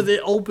demon. Because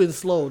it opened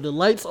slow. The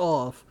lights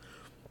off.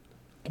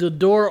 The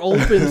door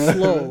opened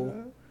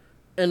slow,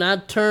 and I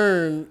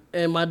turned,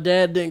 and my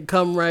dad didn't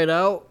come right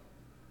out,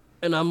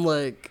 and I'm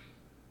like,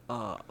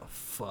 oh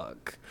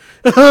fuck.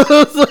 All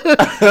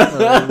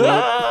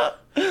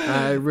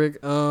right, Rick.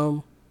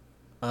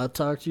 I'll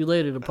talk to you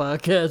later. The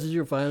podcast is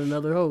you'll find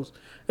another host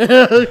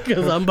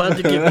because I'm about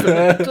to get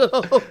packed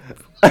up.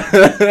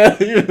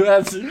 You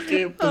have to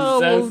get possessed.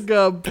 I almost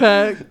got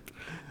packed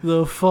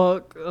the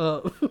fuck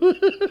up.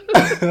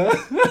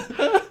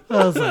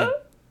 I was like,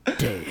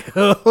 damn.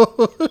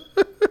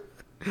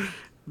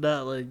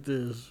 Not like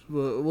this.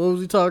 But what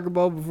was he talking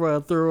about before I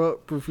throw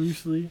up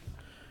profusely?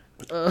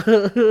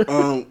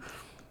 Oh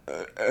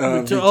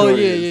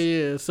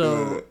yeah.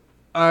 So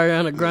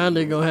Ariana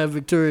Grande gonna have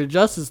Victoria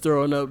Justice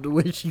throwing up the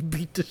way she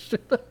beat the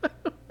shit out of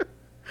her.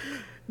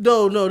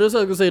 No, this I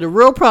was gonna say. The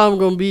real problem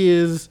gonna be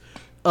is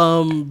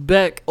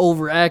Beck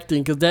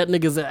overacting because that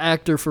nigga's an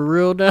actor for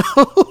real now.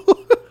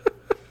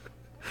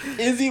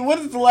 Is he? What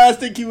is the last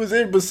thing he was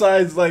in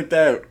besides like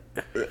that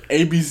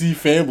ABC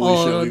Family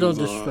show? Oh, no, don't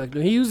disrespect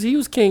him. He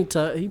was King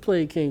Tut. He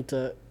played King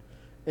Tut.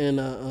 And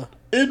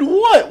in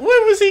what?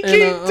 Where was he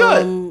King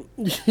Tut?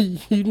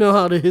 You know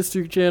how the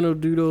History Channel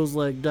do those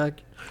like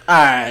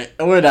Alright,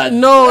 we're not.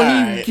 No,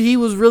 he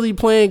was really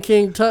playing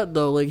King Tut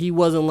though. Like it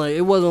wasn't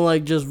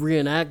like just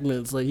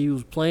reenactments. Like he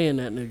was playing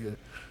that nigga.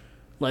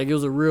 Like it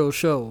was a real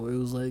show. It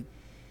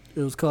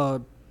was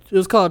called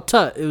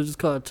Tut. It was just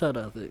called Tut,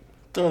 I think.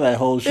 Throw that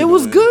whole shit. It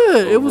was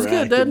good. It was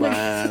good. That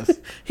nigga,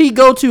 he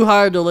go too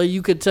hard though. Like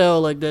you could tell,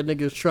 like that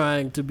nigga's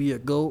trying to be a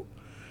goat,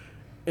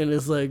 and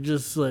it's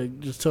just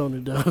tone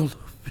it down a little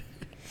bit.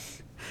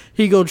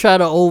 He gonna try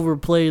to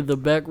overplay the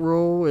Beck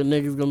role, and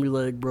niggas gonna be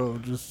like, bro,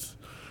 just.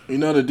 You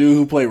know the dude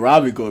who played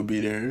Robbie gonna be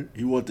there.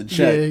 He want the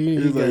check. Yeah,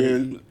 he's like,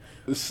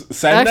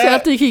 actually, I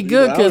think he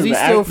good because he's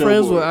still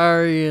friends with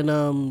Ari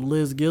and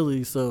Liz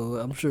Gilly, so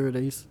I'm sure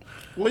they.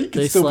 Well, you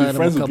can still be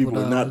friends with people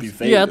and not be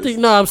famous. Yeah,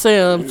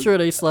 I'm sure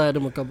they slide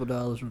him a couple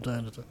dollars from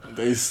time to time.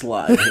 They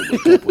slide him a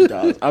couple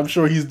dollars. I'm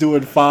sure he's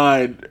doing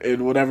fine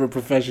in whatever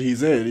profession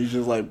he's in. He's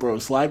just like, bro,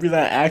 slide me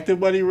that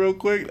acting money real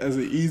quick. That's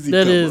an easy.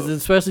 That is,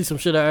 especially some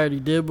shit I already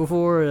did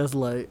before. That's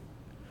like,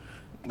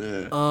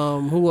 yeah.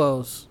 Who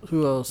else?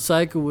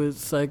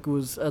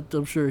 Psychowitz.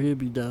 I'm sure he'd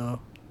be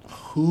down.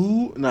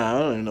 Who? Nah, I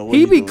don't even know what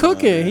he be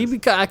cooking.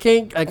 I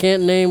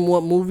can't name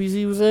what movies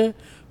he was in,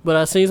 but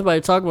I seen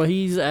somebody talking about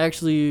he's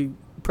actually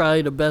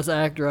probably the best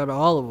actor out of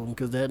all of them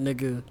because that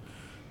nigga,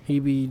 he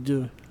be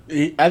doing.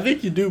 I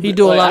think you do. He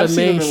do a lot of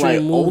mainstream him in,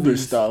 like, movies. Older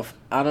stuff.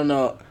 I don't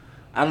know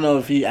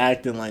if he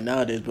acting like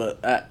nowadays,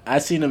 but I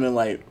seen him in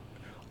like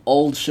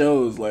old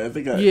shows. Like I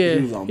think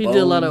he was on. He Bones,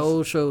 did a lot of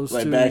old shows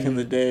like too. Back in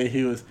the day,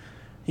 he was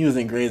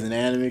in Grey's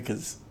Anatomy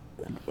because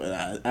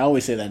I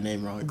always say that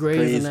name wrong.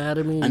 Grey's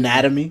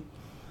Anatomy.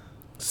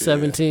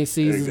 17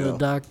 seasons of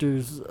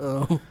doctors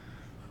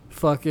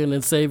fucking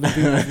and saving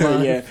people's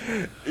lives.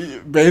 Yeah,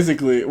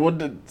 basically.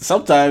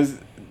 Sometimes,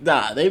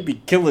 they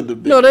be killing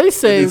them. No, they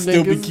save niggas.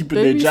 Still be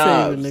keeping their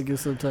jobs. Saving niggas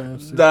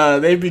sometimes. Nah,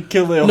 they be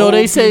killing. No,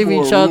 they save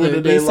each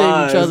other. They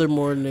save each other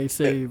more than they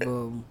save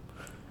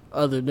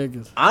other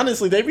niggas.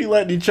 Honestly, they be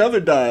letting each other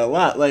die a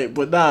lot. Like,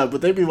 but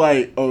they be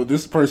like, oh,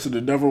 this person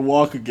to never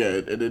walk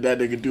again, and then that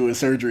nigga doing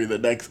surgery the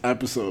next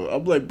episode.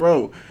 I'm like,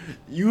 bro,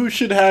 you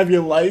should have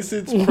your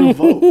license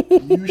revoked.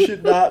 You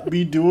should not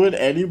be doing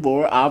any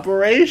more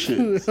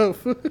operations.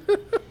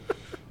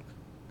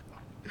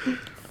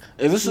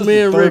 And this is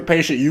the third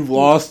patient you've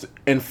lost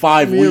in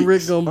 5 weeks. Me and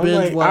Rick gonna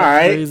binge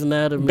watch Grey's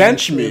Anatomy.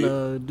 Bench me.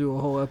 And, do a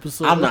whole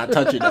episode. I'm not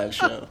touching that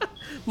show.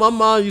 My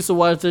mom used to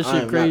watch that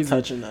shit crazy. Not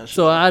touching that shit.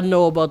 So I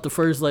know about the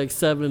first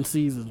 7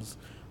 seasons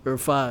or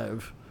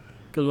 5,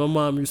 because my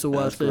mom used to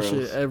watch that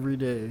shit every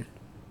day,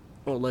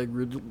 or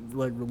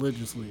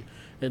religiously.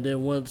 And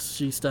then once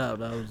she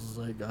stopped, I was just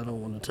like, I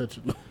don't want to touch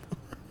it no more.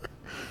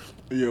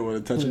 You don't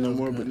want to touch it no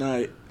more, but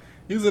nah.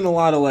 He was in a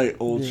lot of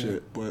old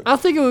shit, but I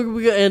think it would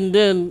be good. And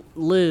then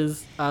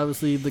Liz,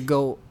 obviously the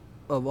GOAT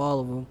of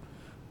all of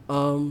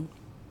them.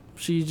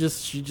 She's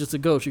just a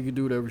GOAT. She can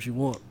do whatever she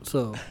wants.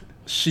 So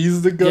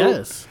she's the GOAT.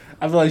 Yes,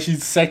 I feel like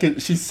she's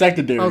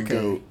secondary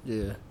GOAT.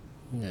 Yeah.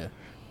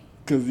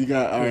 Because you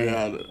got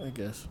Ariana. Yeah, I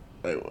guess.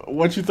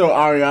 Once you throw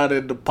Ariana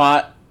in the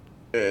pot,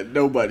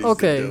 nobody's the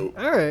GOAT.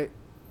 All right.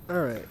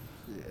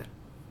 Yeah.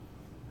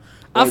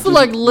 I feel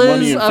like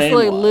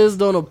Liz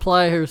don't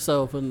apply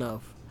herself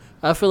enough.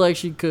 I feel like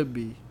she could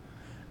be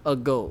a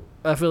GOAT.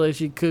 I feel like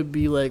she could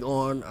be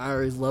on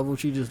Ari's level.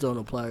 She just don't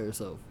apply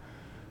herself.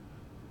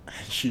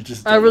 She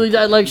just.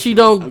 She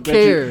don't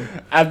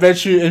care. I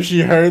bet you if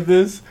she heard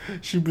this,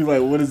 she'd be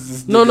like, "What is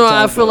this?" No.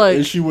 I feel like,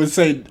 and she would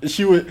say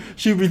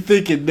she'd be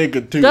thinking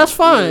 "nigga" too. That's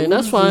fine.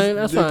 That's fine.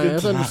 That's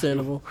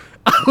understandable.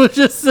 I was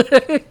just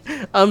saying.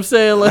 I'm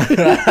saying that's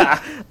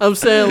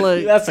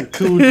a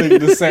cool thing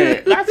to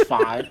say. That's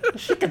fine.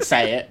 She can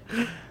say it.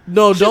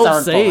 No,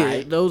 don't say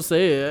it. Don't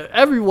say it.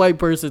 Every white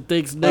person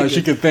thinks nigga.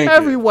 She can think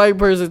Every white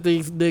person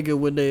thinks nigga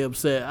when they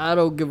upset. I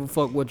don't give a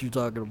fuck what you're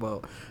talking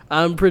about.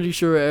 I'm pretty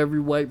sure every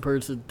white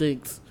person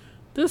thinks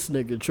this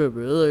nigga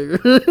tripping,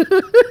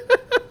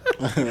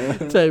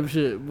 type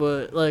shit.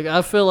 But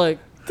I feel like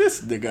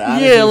this nigga.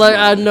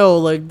 I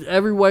know,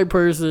 every white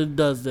person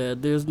does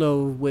that. There's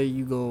no way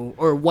you go,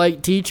 or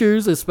white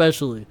teachers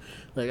especially.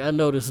 I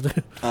noticed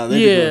that.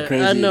 They be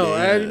crazy. I know.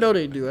 I already know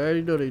they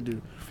do.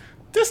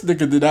 This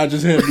nigga did not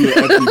just hand me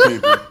an empty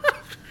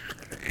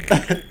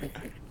paper.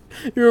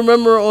 You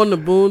remember on the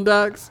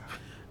Boondocks,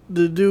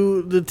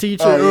 the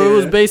teacher, or it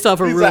was based off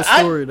a real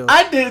story though.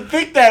 I didn't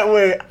think that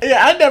way.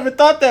 Yeah, I never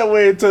thought that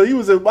way until he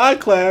was in my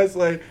class.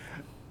 The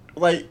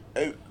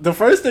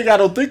first thing I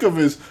don't think of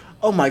is,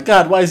 oh my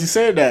God, why is he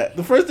saying that?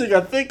 The first thing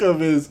I think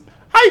of is,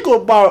 how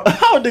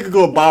a nigga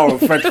go borrow a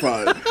French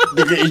fry?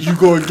 Nigga, is you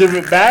gonna give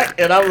it back?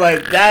 And I'm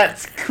like,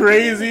 that's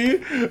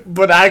crazy,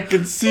 but I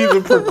can see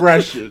the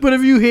progression. But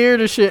if you hear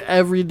the shit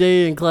every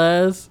day in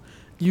class,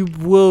 you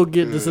will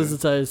get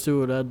desensitized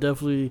to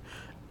it.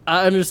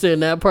 I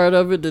understand that part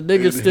of it. The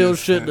nigga still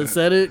shouldn't have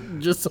said it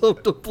just so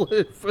to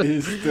play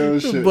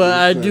it. But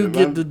I do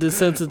get the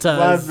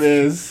desensitized. My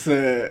man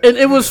said. And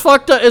it was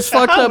fucked up. It's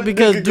fucked up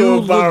because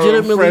dude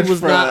legitimately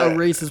was not a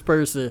racist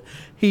person.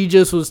 He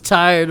just was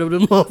tired of the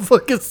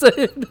motherfucker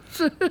saying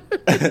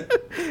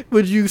shit.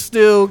 But you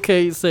still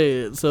can't say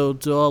it. So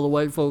to all the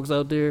white folks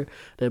out there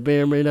that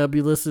may or may not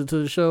be listening to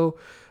the show,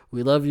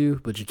 we love you,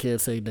 but you can't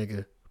say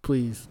nigga.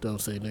 Please don't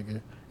say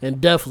nigga. And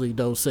definitely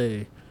don't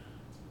say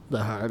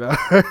the hard R.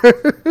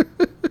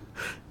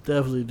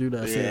 Definitely do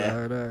not say the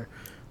hard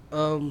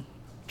R.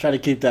 Try to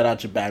keep that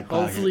out your back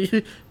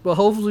pocket.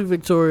 Hopefully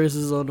Victorious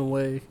is on the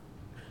way.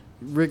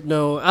 Rick,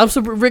 no.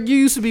 Rick, you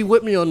used to be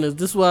with me on this.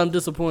 This is why I'm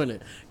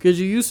disappointed. Because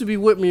you used to be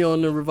with me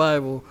on the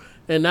revival,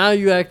 and now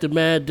you acted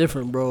mad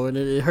different, bro, and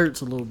it hurts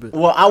a little bit.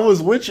 Well, I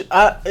was with you.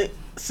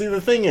 See,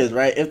 the thing is,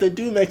 right, if they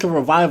do make a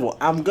revival,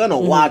 I'm going to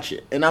watch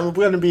it, and I'm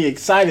going to be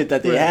excited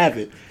that they have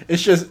it.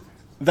 It's just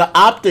the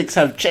optics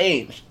have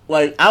changed.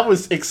 Like, I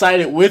was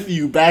excited with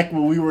you back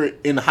when we were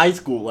in high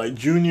school, like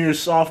juniors,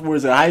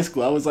 sophomores in high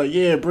school. I was like,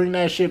 yeah, bring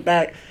that shit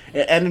back.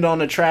 It ended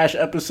on a trash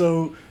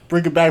episode.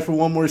 Bring it back for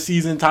one more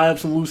season, tie up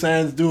some loose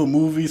ends, do a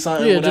movie,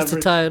 something, whatever. Just to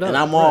tie it up. And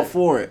I'm all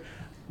for it.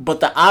 But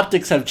the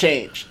optics have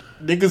changed.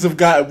 Niggas have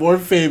gotten more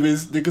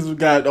famous. Niggas have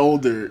gotten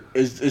older.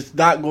 It's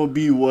not going to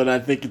be what I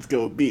think it's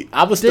going to be.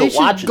 I was still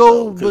watching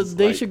it, but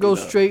they should go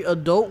straight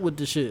adult with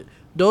the shit.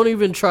 Don't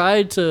even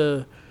try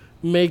to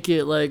make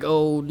it like,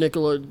 oh,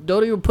 Nickelodeon.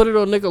 Don't even put it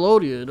on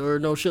Nickelodeon or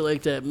no shit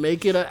like that.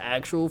 Make it an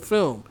actual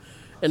film.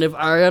 And if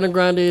Ariana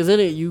Grande is in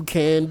it, you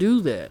can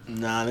do that.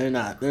 Nah, they're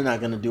not. They're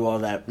not gonna do all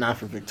that. Not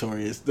for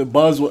Victorious. The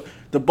buzz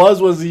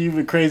wasn't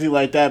even crazy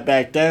like that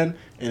back then,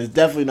 and it's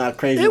definitely not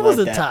crazy. It was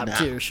like a top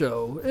tier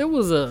show. It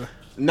was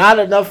not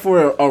enough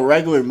for a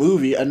regular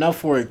movie. Enough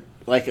for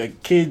like a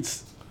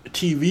kids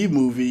TV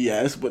movie,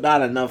 yes, but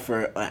not enough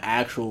for an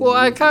actual. Well,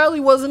 movie.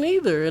 iCarly wasn't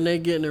either, and they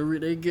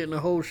getting a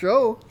whole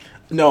show.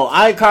 No,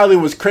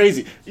 iCarly was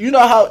crazy. You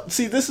know how?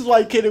 See, this is why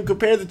you can't even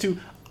compare the two.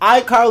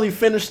 iCarly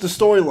finished the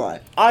storyline.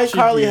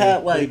 iCarly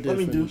had like let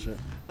me do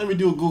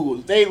a Google.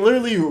 They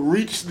literally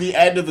reached the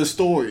end of the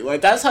story.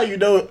 Like that's how you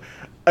know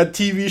a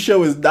TV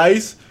show is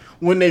nice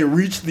when they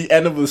reach the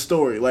end of the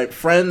story. Like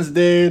Friends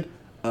did,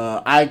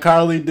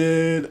 iCarly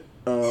did.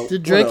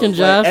 Did Drake and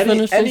Josh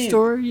finish their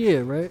story?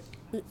 Yeah, right.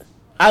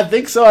 I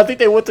think so. I think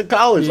they went to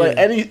college. Yeah. Like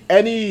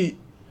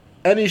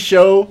any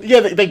show. Yeah,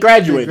 they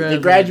graduated. They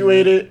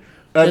graduated.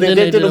 They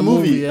did a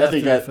movie. I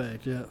think that.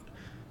 Fact, yeah.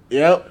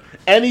 Yep.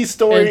 Any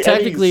story, and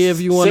technically,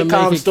 if you want to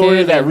make a story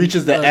canon, that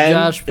reaches the end,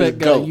 Josh Peck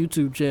got a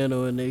YouTube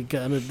channel, and they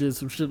kind of did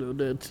some shit on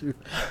that too.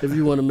 If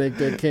you want to make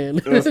that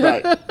canon,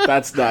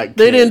 that's not.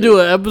 They didn't do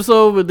an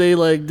episode, but they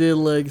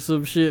did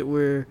some shit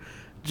where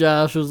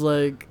Josh was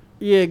like,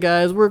 "Yeah,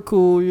 guys, we're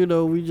cool. You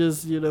know, we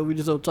just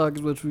don't talk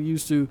as much as we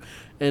used to."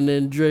 And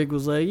then Drake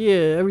was like,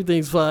 "Yeah,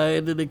 everything's fine."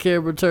 And then the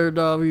camera turned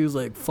off. He was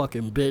like,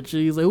 "Fucking bitch."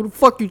 And he's like, "Who the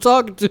fuck you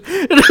talking to?"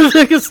 And the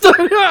nigga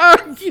started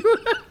arguing.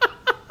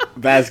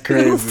 That's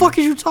crazy. Who the fuck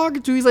are you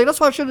talking to? He's like, "That's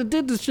why I should have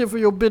did this shit for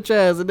your bitch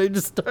ass." And they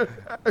just started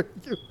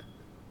arguing.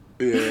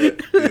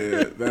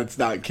 Yeah, that's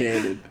not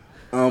canon.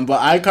 But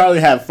iCarly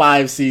had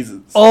 5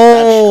 seasons.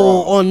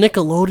 Oh, on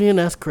Nickelodeon,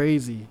 that's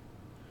crazy.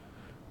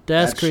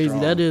 That's crazy.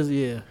 Strong. That is,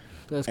 yeah.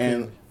 That's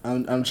crazy.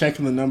 And I'm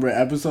checking the number of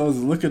episodes.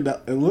 It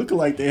looking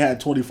like they had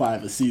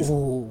 25 a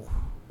season.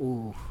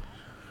 Ooh.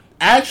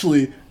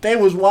 Actually, they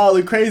was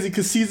wildly crazy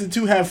because season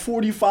 2 had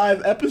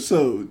 45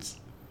 episodes.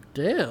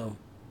 Damn.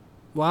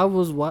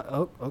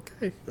 Oh,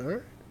 okay. All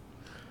right.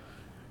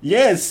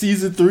 Yeah,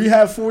 season 3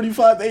 had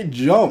 45. They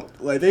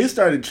jumped. Like, they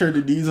started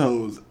churning these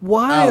hoes.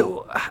 Why?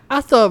 Out. I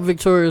thought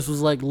Victorious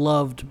was,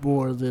 loved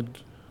more than...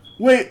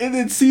 Wait, and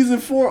then season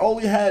 4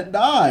 only had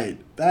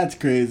 9. That's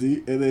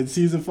crazy. And then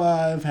season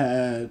 5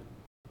 had...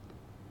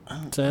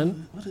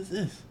 10? What is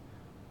this?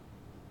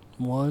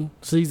 1.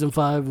 Season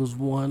 5 was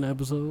 1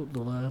 episode,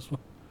 the last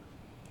one.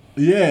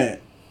 Yeah.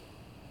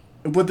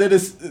 But then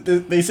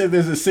they said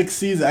there's a 6th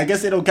season. I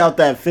guess they don't count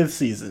that 5th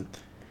season.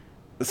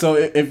 So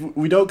if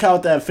we don't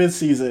count that 5th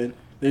season,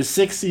 there's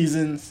 6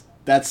 seasons.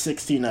 That's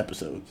 16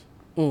 episodes.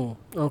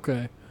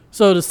 Okay.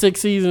 So the 6th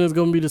season is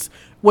going to be this...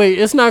 Wait,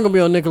 it's not going to be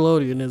on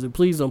Nickelodeon, is it?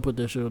 Please don't put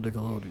that shit on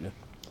Nickelodeon.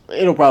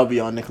 It'll probably be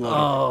on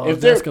Nickelodeon. Oh, if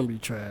that's going to be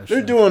trash.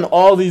 They're doing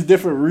all these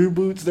different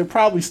reboots. They're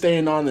probably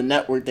staying on the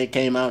network they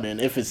came out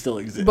in, if it still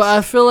exists. But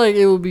I feel like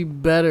it would be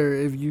better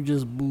if you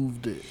just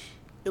moved it.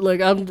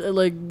 Like I'm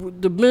like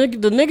the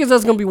niggas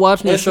that's gonna be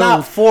watching the show. It's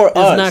not for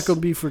us. It's not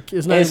gonna be for.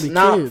 It's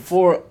not kids.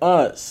 For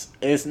us.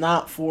 It's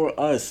not for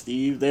us,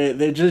 Steve.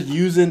 They're just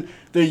using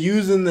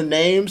the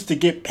names to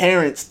get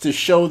parents to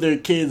show their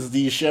kids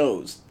these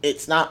shows.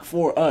 It's not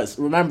for us.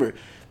 Remember,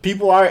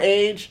 people our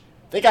age,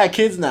 they got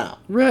kids now.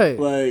 Right.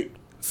 Like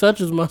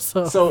such as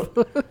myself. So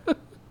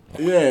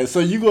Yeah, so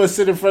you gonna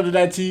sit in front of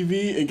that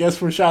TV, and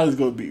guess where Charlotte's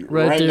gonna be?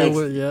 Right there next.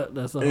 with, yeah,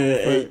 that's the whole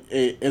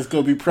it's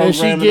gonna be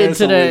programming. And she get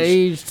to that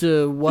age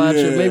to watch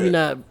it. Maybe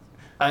not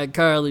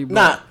iCarly,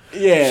 but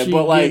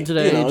but like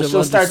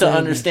she'll start to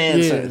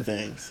understand certain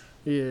things.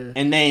 Yeah,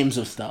 and names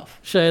of stuff.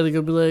 Shaylee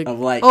gonna be like,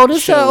 "Oh,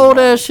 this that old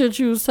ass shit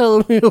you was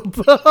telling me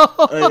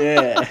about."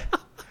 Yeah.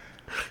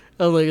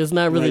 I'm like, it's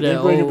not really that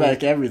old. They're bringing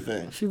back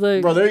everything. She's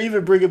like, bro, they're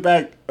even bringing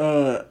back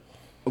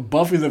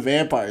Buffy the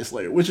Vampire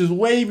Slayer, which is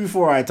way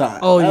before our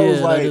time. Oh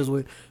that is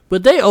way.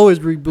 But they always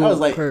reboot was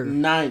like her.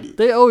 90.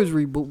 They always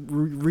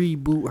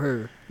reboot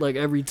her like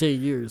every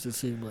 10 years. It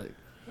seemed like.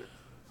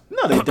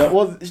 No, they don't.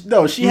 Well,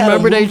 no, she had.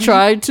 Remember they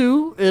tried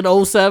to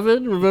in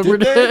 07? Remember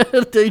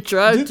that? They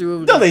tried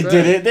to. No, they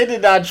didn't. They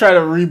did not try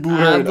to reboot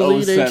her. I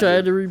believe they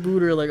tried to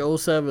reboot her like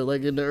 07,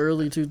 like in the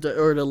early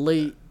or the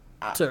late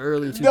to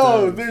early 2000s.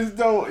 No, there's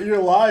no.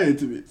 You're lying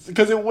to me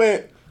because it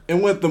went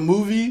the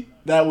movie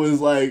that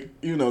was like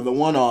the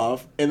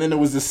one-off, and then there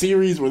was the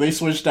series where they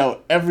switched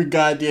out every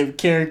goddamn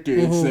character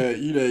and said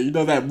you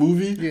know that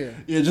movie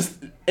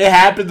just it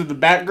happened in the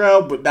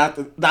background, but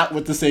not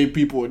with the same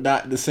people and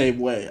not in the same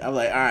way. I'm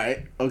like, all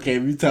right, okay,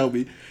 you tell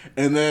me.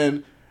 And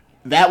then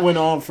that went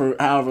on for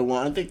however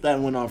long. I think that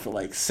went on for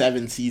like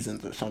 7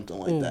 seasons or something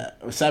like that,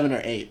 or 7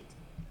 or 8.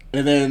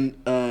 And then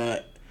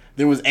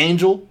there was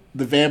Angel,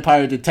 the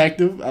vampire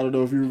detective. I don't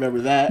know if you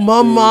remember that.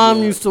 My mom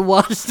used to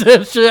watch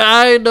that shit.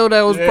 I didn't know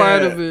that was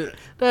part of it.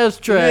 That's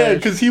trash. Yeah,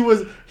 because he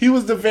was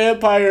the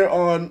vampire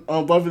on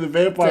Buffy the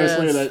Vampire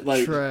Slayer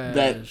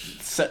that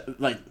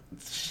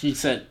she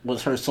said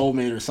was her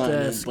soulmate or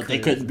something, but they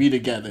couldn't be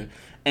together.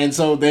 And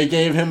so they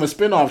gave him a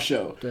spin-off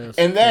show.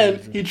 And then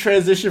he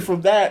transitioned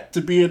from that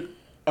to being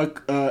a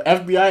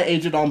FBI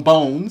agent on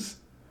Bones,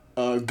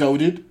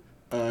 goated.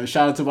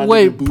 Shout out to my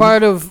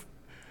nigga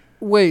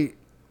Booth.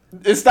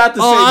 It's not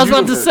the same. I was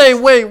about to say,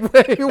 wait.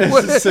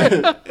 It's the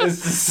same. I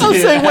was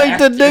saying, wait,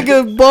 the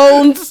nigga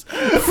Bones.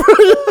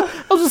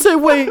 I was gonna say,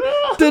 wait,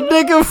 the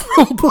nigga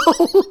from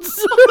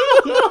Bones.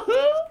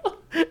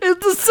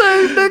 It's the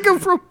same nigga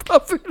from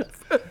Buffy the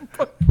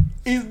Vampire.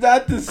 He's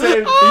not the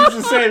same. He's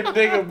the same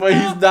nigga, but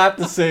he's not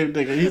the same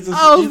nigga. He's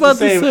the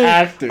same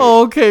actor.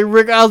 Oh, okay,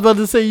 Rick. I was about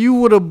to say you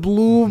would have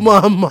blew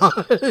my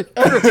mind.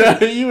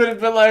 You would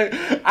have been like,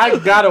 I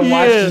gotta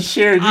watch the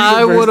shared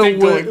universe thing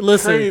going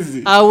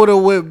crazy. I would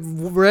have went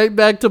right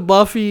back to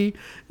Buffy.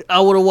 I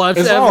would have watched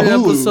every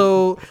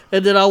episode,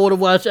 and then I would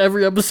have watched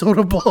every episode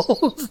of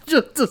Bones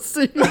just to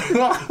see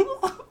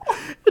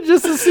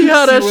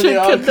how that shit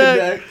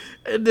connect.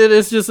 And then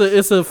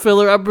it's a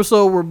filler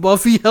episode where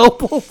Buffy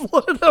help on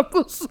one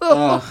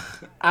episode.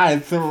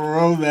 I'd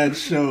throw that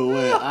show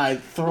away.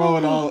 I'd throw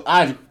it all.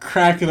 I'd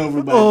crack it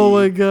over my knee.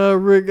 My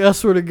God, Rick! I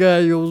swear to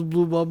God, you almost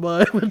blew my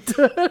mind with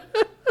that.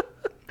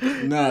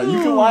 No,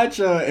 you can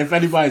watch. If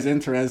anybody's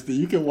interested,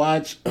 you can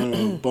watch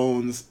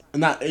Bones.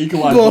 You can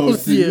watch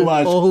Bones. You can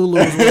watch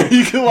Hulu.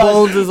 You can watch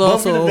Bones is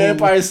also Buffy the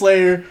Vampire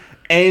Slayer,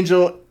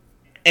 Angel,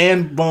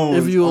 and Bones.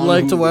 If you would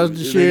like to watch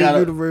the shared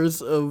universe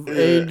of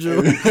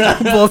Angel,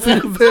 Buffy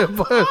the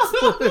Vampire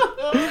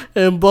Slayer,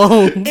 and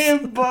Bones.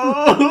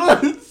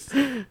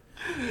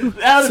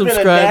 That would have been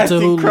a nasty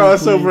Hulu,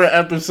 crossover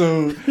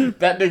episode.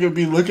 That nigga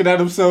be looking at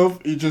himself.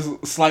 He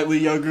just slightly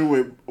younger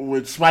with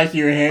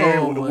spikier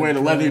hair, wearing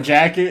a leather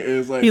jacket. It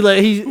was like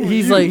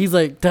he's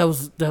like that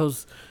was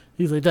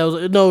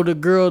no, the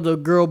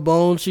girl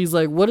Bones. She's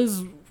like,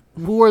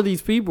 who are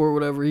these people or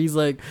whatever? He's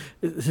like,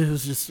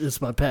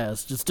 it's my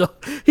past. Just don't.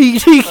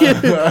 He's like,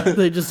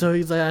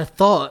 I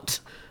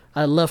thought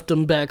I left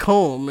them back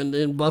home, and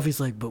then Buffy's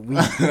like, but we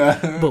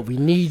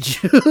need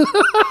you.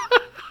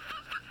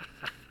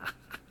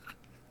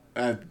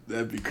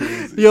 That'd be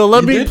crazy. Yo,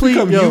 let me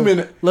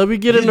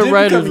get in the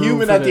writer's room.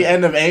 Human at the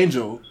end of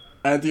Angel.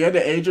 At the end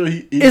of Angel,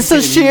 it's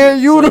a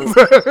shared universe.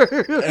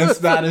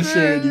 It's not a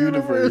shared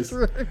universe.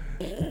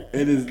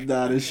 It is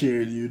not a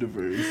shared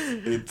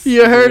universe.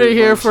 You heard it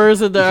here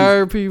first at the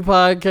RP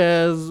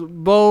podcast.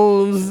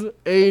 Bones,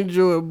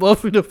 Angel, and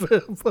Buffy the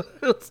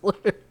Vampire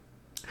Slayer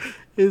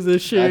is a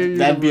shared universe.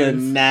 That'd be a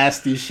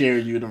nasty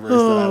shared universe that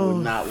I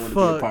would not want to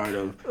be a part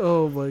of.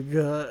 Oh my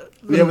God.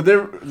 Yeah, but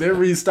they're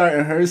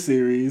restarting her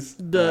series.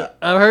 I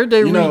heard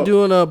they're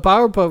redoing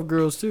Powerpuff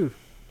Girls too.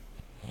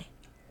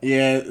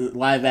 Yeah,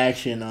 live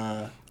action.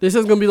 This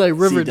is gonna be like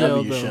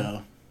Riverdale CW though.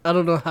 Show. I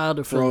don't know how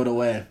to throw it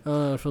away.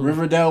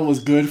 Riverdale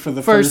was good for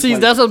the first season.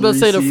 Like, that's what I'm about to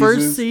say.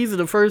 Seasons.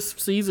 The first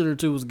season or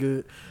two was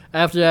good.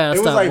 After that, I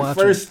stopped watching. It was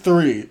like first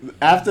 3.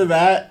 After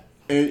that,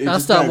 I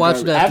stopped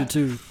watching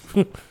after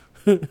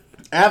 2.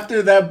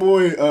 After that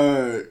boy,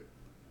 the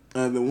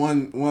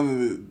one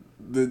of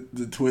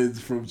the twins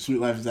from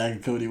Sweet Life of Zack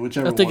and Cody,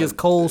 whichever. I think it's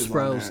Cole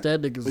Sprouse.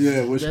 That nigga's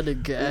that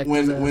nigga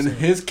when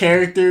his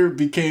character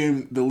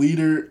became the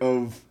leader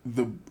of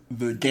the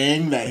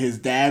gang that his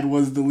dad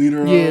was the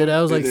leader of. Yeah,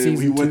 that was like season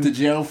 2. He went to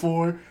jail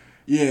for.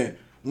 Yeah,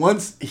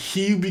 once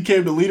he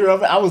became the leader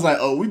of it, I was like,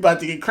 oh, we about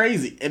to get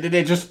crazy. And then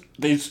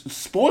they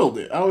spoiled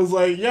it. I was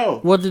like, yo,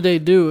 what did they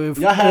do? If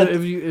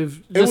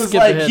it was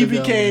like he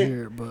became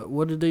here, but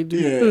what did they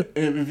do?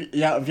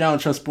 Yeah, if y'all don't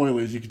trust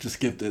spoilers, you could just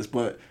skip this.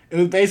 But it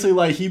was basically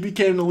like he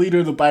became the leader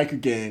of the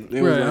biker gang.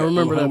 They was like, I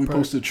remember that. We're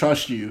supposed to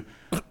trust you,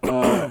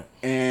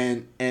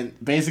 and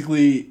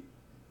basically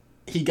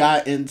he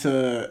got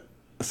into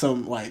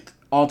some like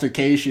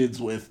altercations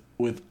with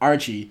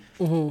Archie,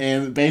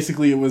 and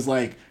basically it was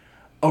like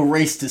a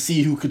race to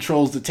see who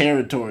controls the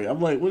territory.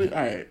 I'm like, all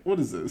right, what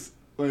is this?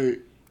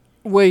 Like,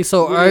 wait,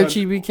 so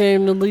Archie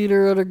became the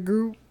leader of the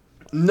group?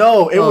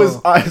 No, it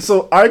was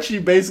so Archie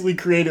basically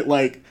created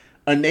like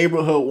a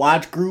neighborhood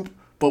watch group,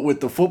 but with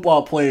the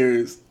football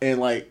players, and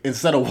like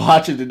instead of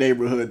watching the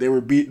neighborhood, they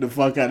were beating the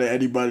fuck out of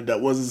anybody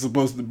that wasn't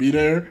supposed to be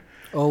there.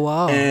 Oh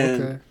wow!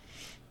 Okay.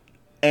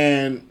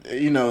 And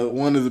you know,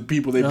 one of the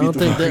people they beat the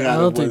fuck out of I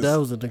don't think that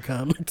was in the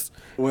comics.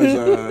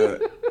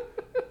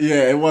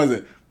 Yeah, it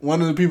wasn't. One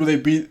of the people they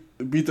beat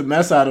the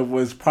mess out of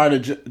was part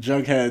of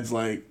Jughead's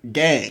like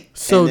gang.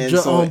 So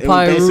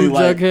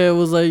Jughead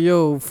was like,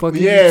 "Yo, fuck you."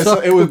 Yeah, so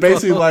it was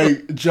basically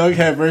like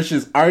Jughead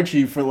versus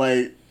Archie for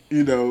like,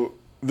 you know,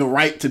 the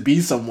right to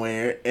be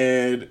somewhere,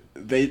 and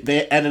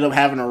they ended up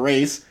having a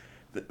race.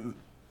 And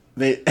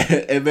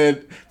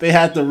then they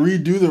had to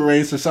redo the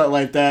race or something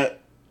like that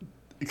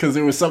because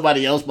there was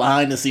somebody else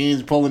behind the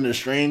scenes pulling the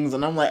strings,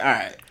 and I'm like, all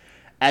right.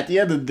 At the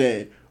end of the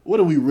day, what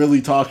are we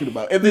really talking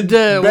about? And then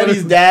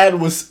Betty's dad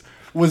was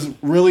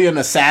really an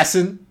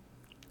assassin.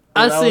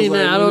 I seen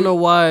that. I don't know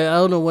why. I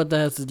don't know what that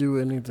has to do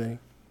with anything.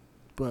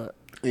 But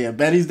yeah,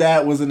 Betty's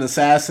dad was an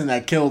assassin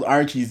that killed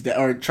Archie's dad,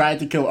 or tried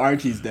to kill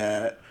Archie's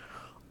dad.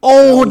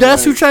 Oh,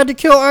 that's who tried to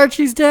kill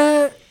Archie's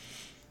dad?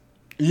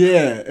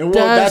 Yeah,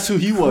 that's who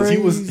he was.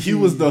 He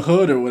was the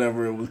Hood or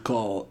whatever it was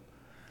called.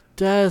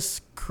 That's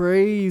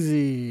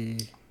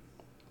crazy.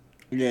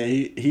 Yeah,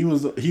 he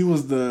was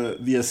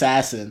the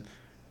assassin,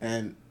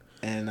 and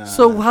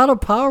so how do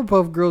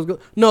Powerpuff Girls go?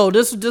 No,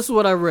 this is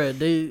what I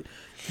read.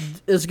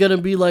 It's gonna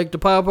be like the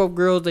Powerpuff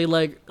Girls. They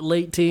like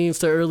late teens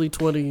to early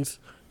 20s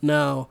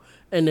now,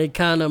 and they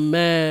kind of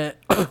mad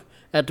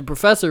at the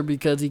professor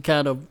because he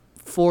kind of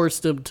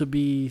forced them to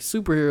be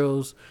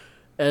superheroes,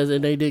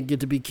 and they didn't get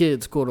to be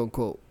kids, quote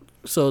unquote.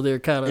 So they're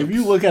kind of. If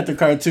you look at the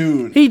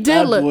cartoon, he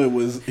did.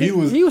 He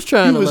was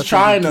trying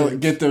to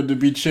get them to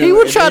be chill. He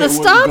would try to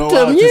stop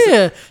them.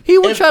 Yeah, he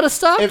would try to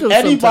stop them. If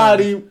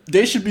anybody,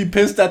 they should be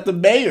pissed at the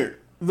mayor.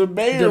 The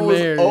mayor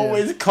was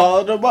always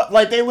calling them up.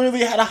 Like, they literally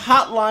had a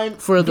hotline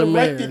for the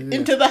directed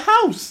into the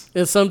house.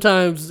 And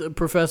sometimes the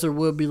professor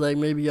would be like,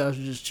 maybe y'all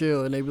should just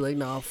chill. And they'd be like,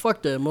 nah,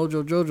 fuck that.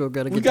 Mojo Jojo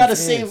gotta get We gotta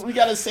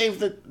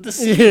save the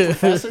scene,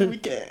 Professor. We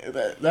can't.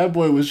 That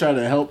boy was trying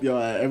to help y'all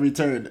at every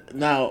turn.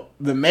 Now,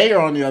 the mayor,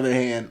 on the other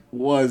hand,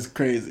 was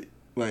crazy.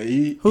 Like,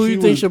 who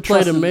you think should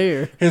play the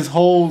mayor? His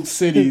whole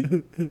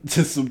city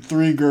to some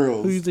 3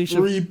 girls. Who you think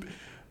should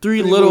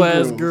three little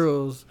ass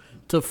girls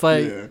to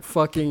fight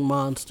fucking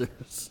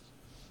monsters.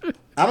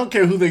 I don't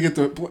care who they get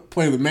to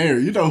play the mayor.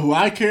 You know who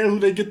I care who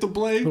they get to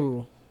play?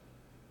 Who?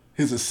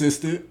 His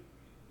assistant.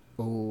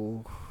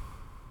 Oh.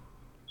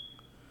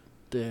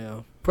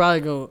 Damn. Probably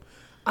going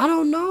I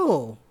don't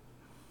know.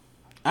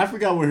 I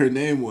forgot what her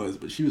name was,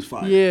 but she was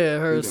fine. Yeah,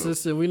 her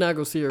assistant. We're not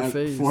going to see her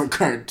face. For a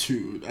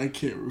cartoon. I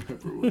can't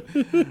remember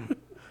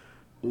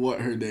what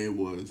her name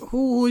was.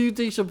 Who you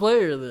think should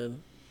play her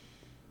then?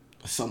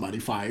 Somebody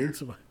fired.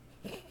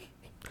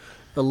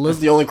 That's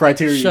the only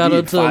criteria you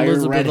need. Fire,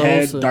 Elizabeth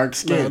redhead, Olsen. dark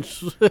skin.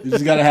 You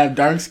just gotta have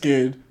dark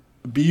skin,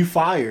 be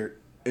fired,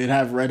 and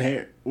have red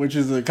hair, which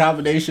is a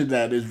combination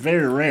that is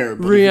very rare.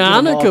 But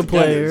Rihanna could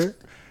play her.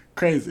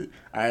 Crazy.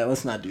 All right,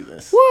 let's not do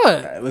this.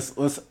 What? All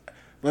right,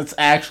 let's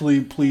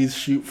actually please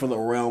shoot for the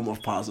realm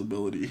of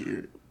possibility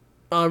here.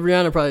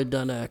 Rihanna probably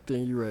done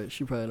acting. You're right.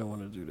 She probably don't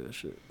want to do that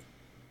shit.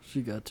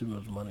 She got too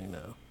much money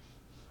now.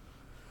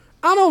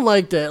 I don't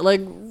like that.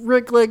 Like,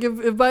 Rick, like,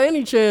 if by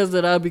any chance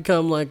that I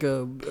become, like,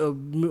 a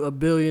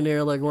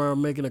billionaire, like, where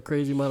I'm making a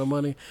crazy amount of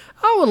money,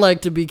 I would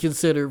like to be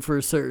considered for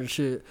certain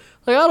shit.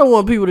 Like, I don't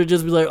want people to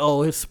just be like,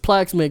 oh, his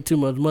plaques make too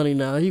much money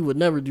now. He would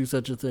never do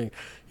such a thing.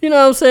 You know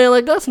what I'm saying?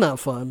 Like, that's not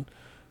fun.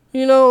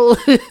 You know?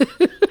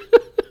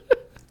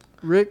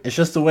 Rick? It's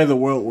just the way the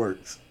world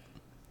works.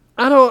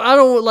 I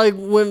don't, like,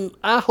 when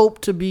I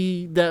hope to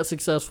be that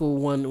successful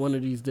one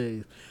of these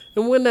days.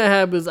 And when that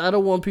happens, I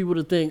don't want people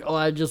to think, oh,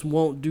 I just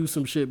won't do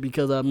some shit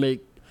because I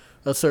make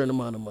a certain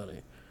amount of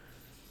money.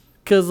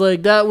 Because,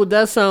 like,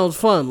 that sounds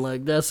fun.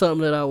 Like, that's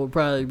something that I would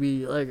probably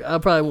be, like, I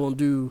probably won't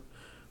do,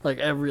 like,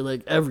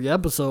 every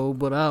episode,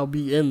 but I'll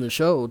be in the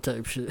show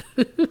type shit.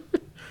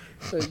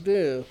 Like,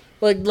 damn.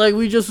 Like,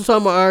 we just were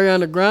talking about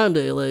Ariana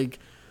Grande. Like,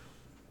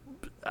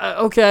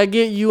 I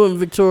get you and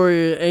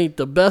Victoria ain't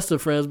the best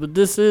of friends, but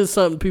this is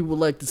something people would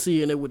like to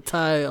see, and it would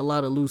tie a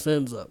lot of loose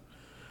ends up.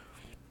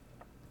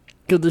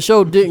 Because the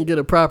show didn't get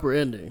a proper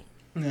ending.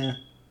 Yeah.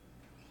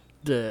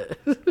 Yeah.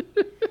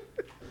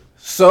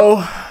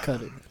 So,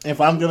 cut it. If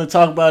I'm going to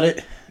talk about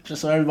it,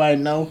 just so everybody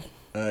know,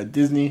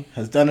 Disney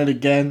has done it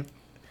again.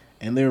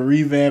 and they're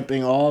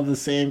revamping all the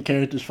same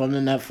characters from the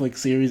Netflix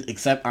series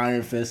except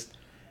Iron Fist.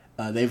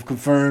 They've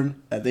confirmed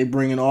that they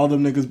bringing all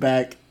them niggas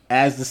back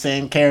as the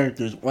same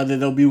characters. Whether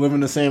they'll be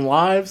living the same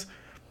lives,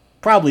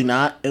 probably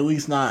not. At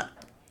least not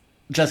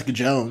Jessica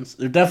Jones.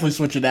 They're definitely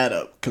switching that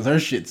up because her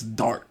shit's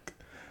dark.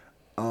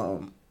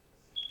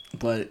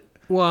 But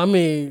well, I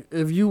mean,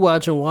 if you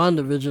watching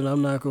WandaVision,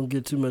 I'm not gonna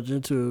get too much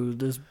into it.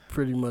 This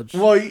pretty much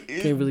can't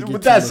really get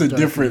but that's a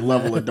different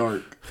level of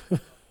dark.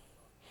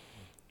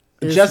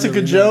 Jessica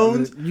really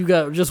Jones, you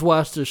got just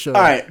watch the show.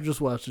 All right,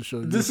 just watch the show.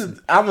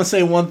 I'm gonna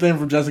say one thing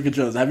from Jessica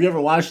Jones. Have you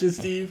ever watched it,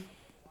 Steve?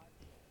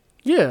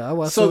 Yeah, I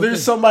watched. So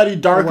there's somebody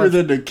darker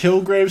than the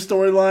Kilgrave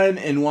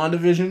storyline in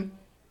WandaVision.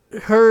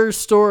 Her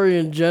story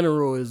in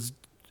general is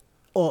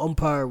on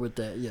par with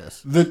that.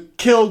 Yes, the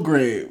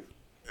Kilgrave.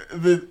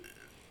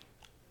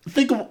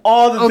 Think of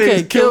all the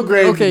things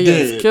Kilgrave did.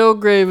 Yes.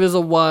 Kilgrave is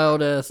a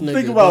wild ass nigga.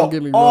 Think about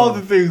all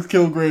the things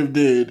Kilgrave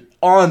did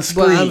on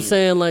screen. But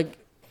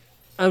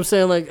I'm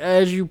saying like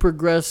as you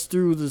progress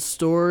through the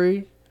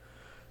story,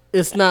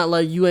 it's not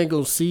like you ain't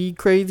gonna see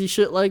crazy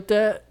shit like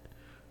that,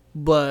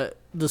 but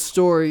the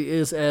story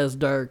is as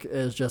dark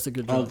as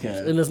Jessica Jones.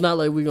 Okay. And it's not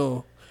like we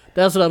gonna.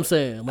 That's what I'm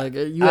saying. Like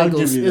you ain't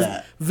gonna see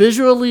that.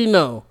 Visually,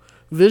 no.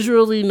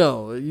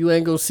 You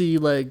ain't gonna see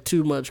like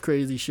too much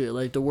crazy shit.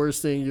 Like the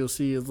worst thing you'll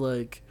see is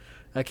like,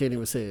 I can't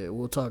even say it.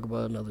 We'll talk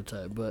about it another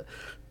time. But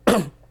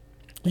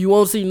you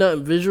won't see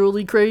nothing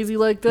visually crazy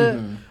like that.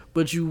 Mm-hmm.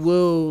 But you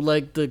will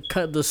like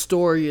the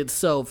story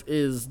itself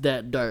is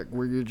that dark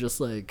where you're just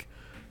like,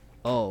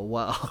 oh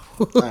wow.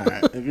 All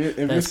right, if you're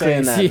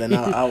saying crazy. That,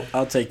 then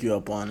I'll take you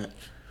up on it.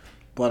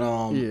 But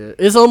yeah,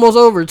 it's almost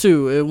over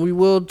too, and we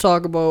will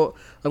talk about.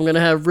 I'm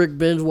gonna have Rick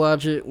binge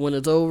watch it when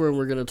it's over, and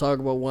we're gonna talk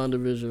about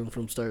WandaVision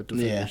from start to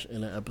finish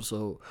in an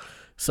episode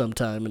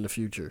sometime in the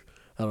future.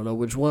 I don't know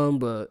which one,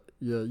 but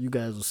yeah, you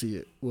guys will see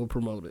it. We'll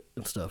promote it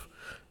and stuff.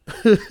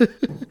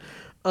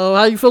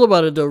 How you feel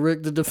about it though,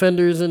 Rick? The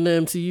Defenders in the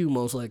MCU,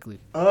 most likely.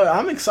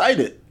 I'm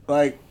excited.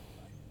 Like,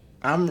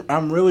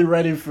 I'm really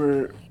ready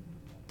for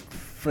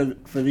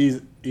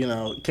these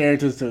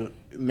characters to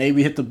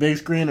maybe hit the big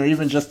screen or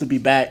even just to be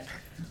back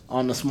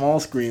on the small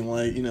screen.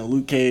 Like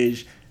Luke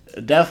Cage,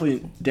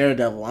 definitely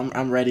Daredevil.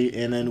 I'm ready,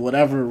 and then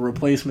whatever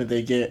replacement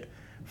they get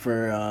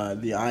for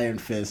the Iron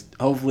Fist,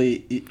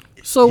 hopefully.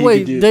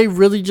 They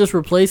really just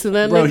replacing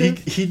that bro?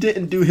 Nigga? He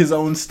didn't do his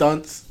own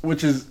stunts,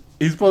 which is.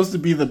 He's supposed to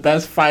be the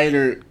best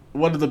fighter,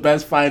 one of the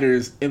best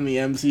fighters in the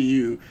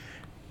MCU,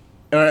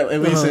 or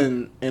at least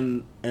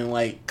in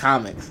like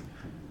comics.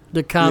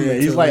 The comics,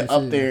 yeah, he's like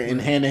up there in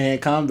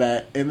hand-to-hand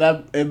combat, and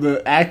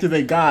the actor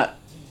they got,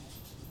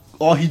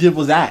 all he did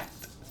was act.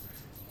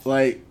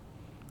 Like,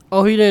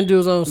 oh, he didn't do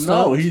his own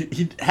stuff. No,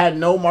 he had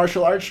no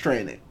martial arts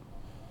training.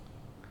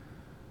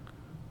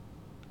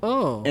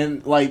 Oh,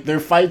 and like their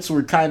fights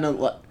were kind of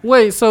like.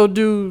 Wait, so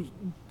the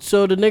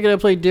nigga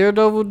that played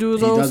Daredevil do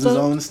his own stunts? He does his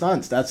own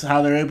stunts. That's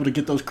how they're able to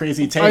get those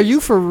crazy takes. Are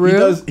you for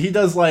real? He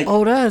does like...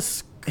 Oh,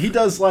 he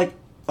does like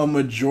a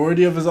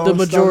majority of his own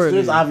stunts.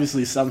 There's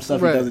obviously some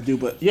stuff he doesn't do.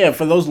 But yeah,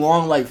 for those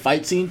long like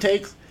fight scene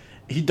takes,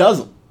 he does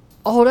them.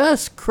 Oh,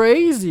 that's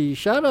crazy.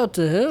 Shout out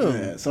to him.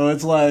 Yeah, so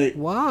it's like...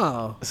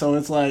 Wow. So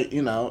it's like,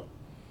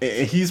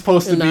 he's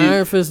supposed to be... the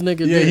Iron Fist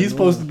nigga he's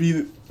supposed to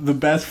be the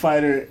best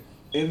fighter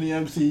in the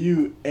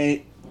MCU.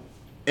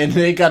 And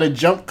they got a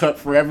jump cut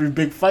for every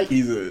big fight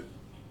he's in.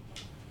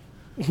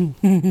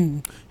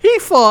 He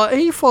fought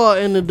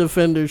in the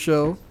Defender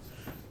show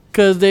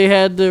because they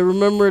had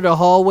remember the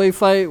hallway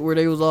fight where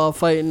they was all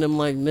fighting them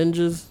like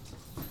ninjas.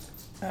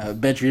 I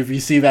bet you if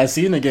you see that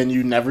scene again,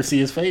 you never see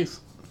his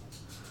face.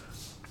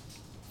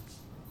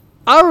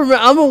 I remember.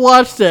 I'm gonna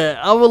watch that.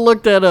 I'm gonna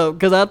look that up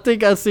because I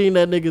think I seen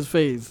that nigga's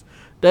face.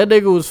 That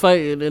nigga was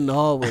fighting in the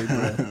hallway,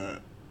 bro.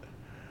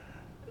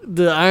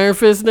 The Iron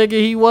Fist nigga,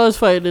 he was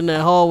fighting in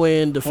that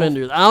hallway in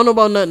Defenders. I don't know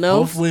about nothing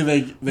else. Hopefully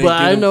they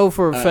but I know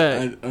for a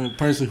fact. A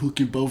person who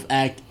can both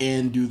act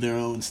and do their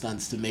own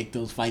stunts to make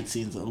those fight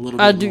scenes a little bit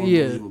more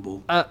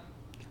believable.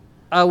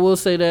 I will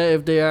say that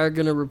if they are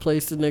going to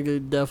replace the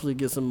nigga, definitely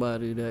get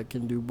somebody that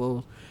can do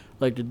both.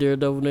 Like the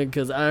Daredevil nigga,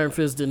 because Iron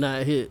Fist did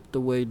not hit the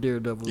way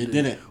Daredevil did. It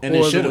didn't. And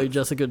or the way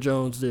Jessica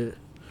Jones did.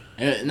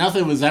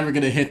 Nothing was ever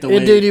going to hit the way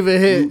it didn't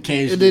even hit. Luke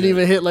Cage it didn't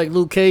even hit like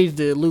Luke Cage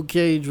did. Luke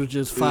Cage was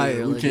just fire.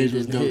 Yeah, Luke Cage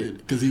was dope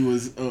because he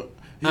was.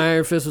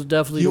 Iron Fist was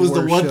definitely. He was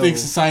the one thing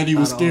society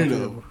was scared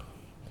of.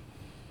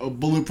 A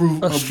bulletproof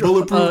black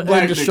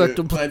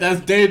nigga. Like, that's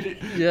dangerous.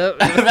 Yep.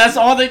 That's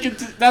all they can.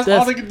 That's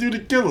all they can do to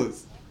kill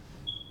us.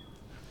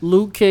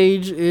 Luke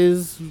Cage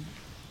is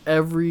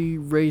every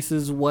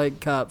racist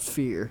white cop's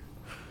fear.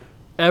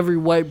 Every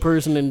white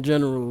person in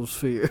general's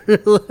fear.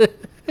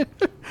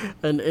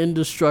 An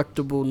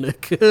indestructible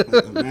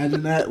nigga.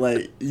 Imagine that,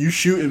 like you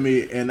shooting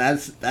me, and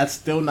that's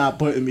still not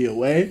putting me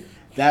away.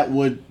 That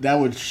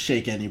would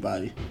shake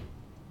anybody.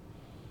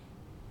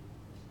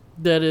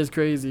 That is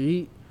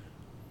crazy.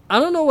 I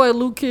don't know why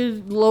Luke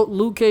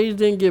Cage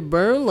didn't get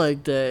burned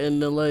like that,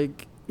 and them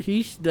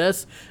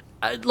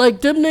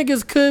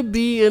niggas could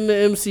be in the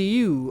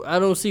MCU. I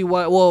don't see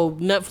why. Well,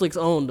 Netflix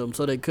owned them,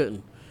 so they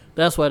couldn't.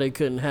 That's why they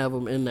couldn't have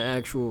them in the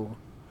actual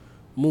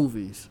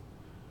movies.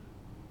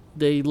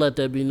 They let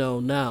that be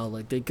known now.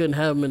 Like, they couldn't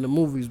have them in the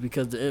movies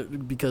because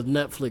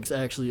Netflix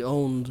actually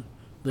owned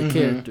the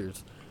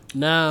characters.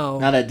 Now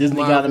that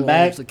Disney got them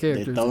back,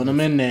 they're throwing them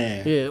in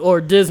there. Yeah,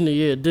 or Disney.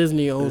 Yeah,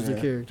 Disney owns the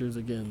characters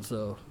again,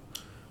 so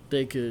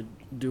they could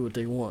do what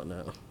they want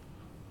now.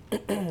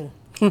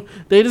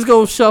 They just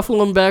gonna shuffle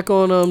them back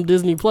on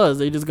Disney Plus.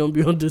 They just gonna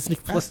be on Disney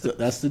Plus.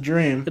 That's the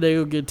dream. They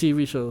gonna get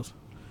TV shows.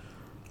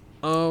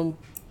 One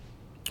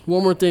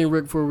more thing,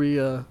 Rick, before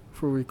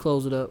we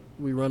close it up.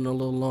 We running a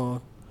little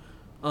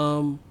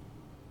long.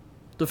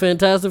 The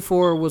Fantastic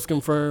Four was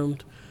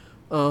confirmed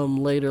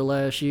later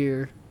last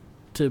year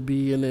to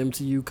be in the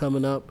MCU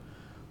coming up.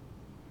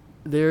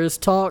 There is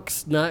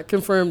talks, not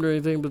confirmed or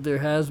anything, but there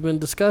has been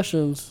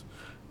discussions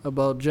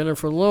about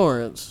Jennifer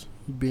Lawrence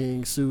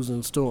being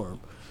Susan Storm.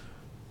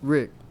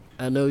 Rick,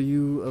 I know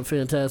you a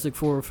Fantastic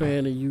Four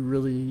fan and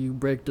you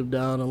break them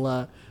down a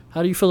lot.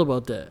 How do you feel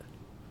about that?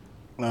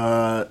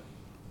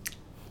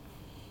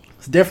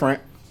 It's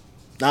different.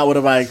 Not what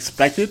have I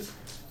expected.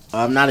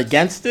 I'm not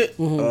against it,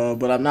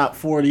 but I'm not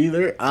for it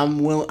either.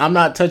 I'm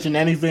not touching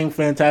anything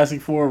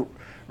Fantastic Four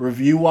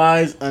review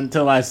wise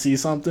until I see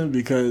something,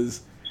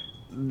 because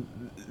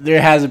there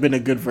hasn't been a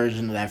good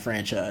version of that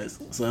franchise.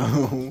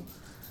 So,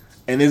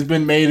 and it's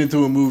been made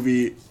into a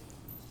movie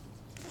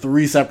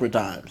 3 separate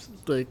times.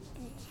 Like,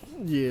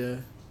 yeah.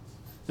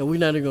 And we're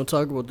not even going to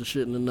talk about the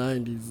shit in the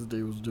 90s that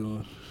they was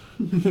doing.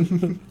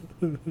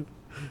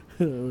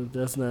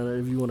 That's not,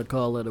 if you want to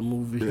call that a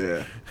movie.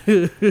 Yeah.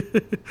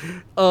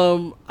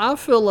 I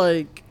feel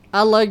like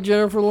I like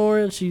Jennifer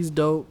Lawrence. She's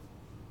dope.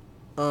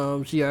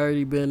 She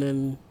already been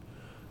in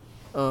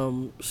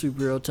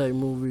superhero type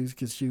movies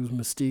because she was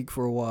Mystique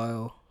for a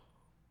while.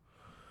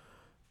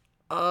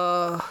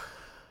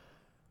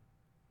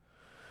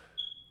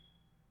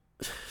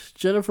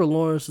 Jennifer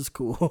Lawrence is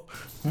cool.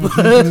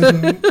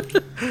 Yeah.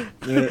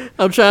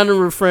 I'm trying to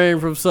refrain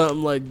from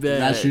something like that.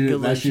 That's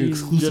your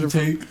exclusive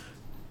take?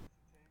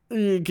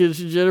 Because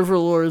Jennifer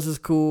Lawrence is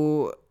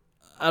cool.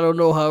 I don't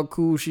know how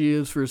cool she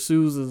is for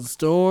Susan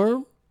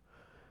Storm.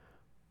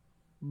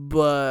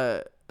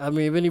 But, I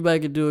mean, if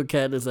anybody could do it,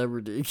 Katniss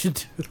Everdeen can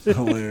do it.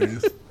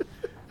 Hilarious.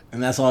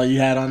 And that's all you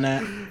had on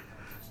that?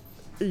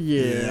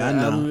 Yeah, I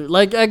know.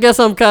 I guess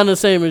I'm kind of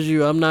same as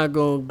you. I'm not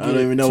going to I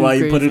don't even know why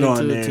you put it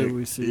on there.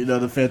 You know,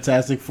 the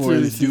Fantastic Four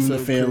is doomed to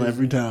fail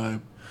every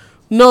time.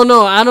 No,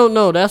 I don't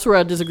know. That's where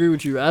I disagree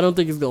with you. I don't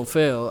think it's going to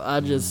fail.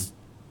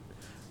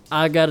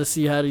 I got to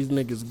see how these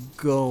niggas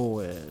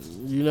going.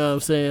 You know what I'm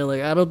saying?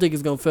 Like, I don't think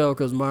it's going to fail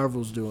because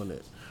Marvel's doing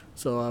it.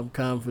 So I'm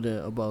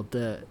confident about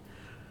that.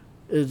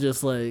 It's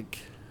just like,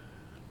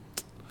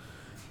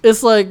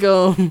 it's like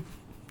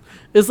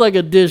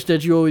a dish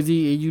that you always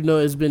eat and you know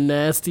it's been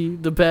nasty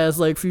the past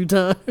like few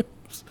times.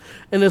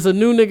 And it's a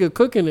new nigga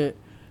cooking it.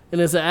 And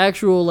it's an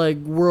actual like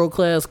world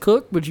class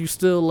cook, but you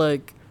still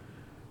like,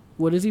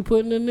 what is he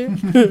putting in there?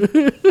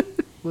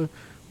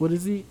 What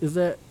is he? Is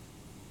that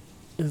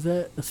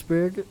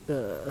asparagus?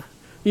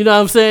 You know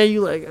what I'm saying?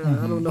 You like, I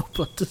don't know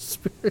about the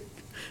asparagus.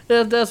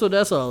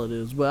 That's all it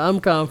is. But I'm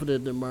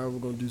confident that Marvel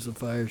gonna do some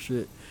fire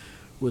shit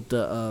with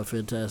the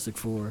Fantastic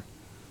Four.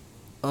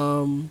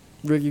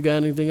 Rick, you got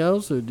anything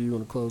else, or do you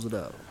want to close it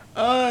out?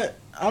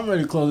 I'm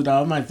ready to close it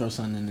out. I might throw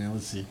something in there.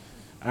 Let's see.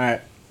 All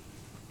right.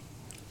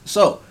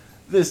 So,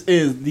 this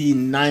is the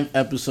 9th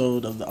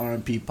episode of the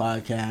RMP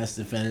podcast.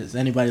 If there's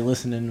anybody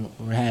listening,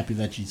 we're happy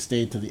that you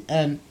stayed to the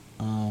end.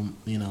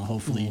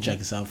 Hopefully you check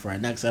us out for our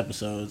next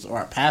episodes or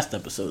our past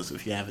episodes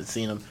if you haven't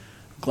seen them.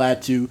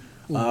 Glad to.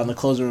 On the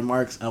closing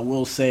remarks, I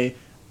will say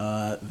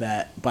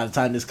that by the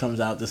time this comes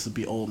out, this will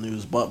be old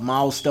news. But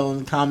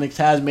Milestone Comics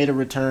has made a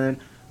return.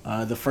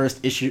 The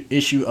first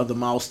issue of the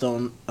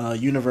Milestone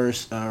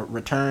universe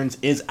returns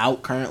is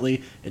out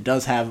currently. It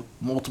does have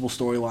multiple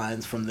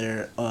storylines from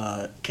their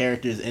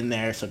characters in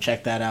there, so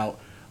check that out.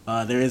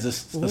 There is a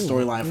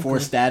storyline for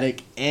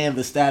Static, and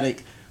the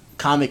Static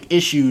comic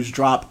issues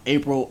drop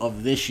April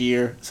of this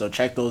year, so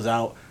check those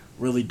out.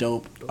 Really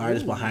dope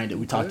artists behind it.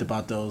 We talked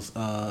about those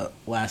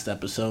last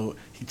episode.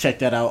 You can check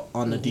that out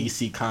on the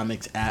DC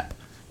Comics app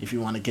if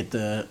you want to get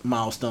the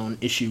Milestone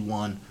issue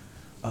 1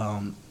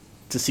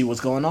 to see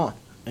what's going on.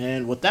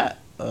 And with that,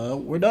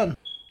 we're done.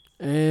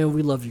 And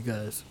we love you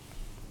guys.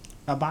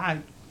 Bye-bye.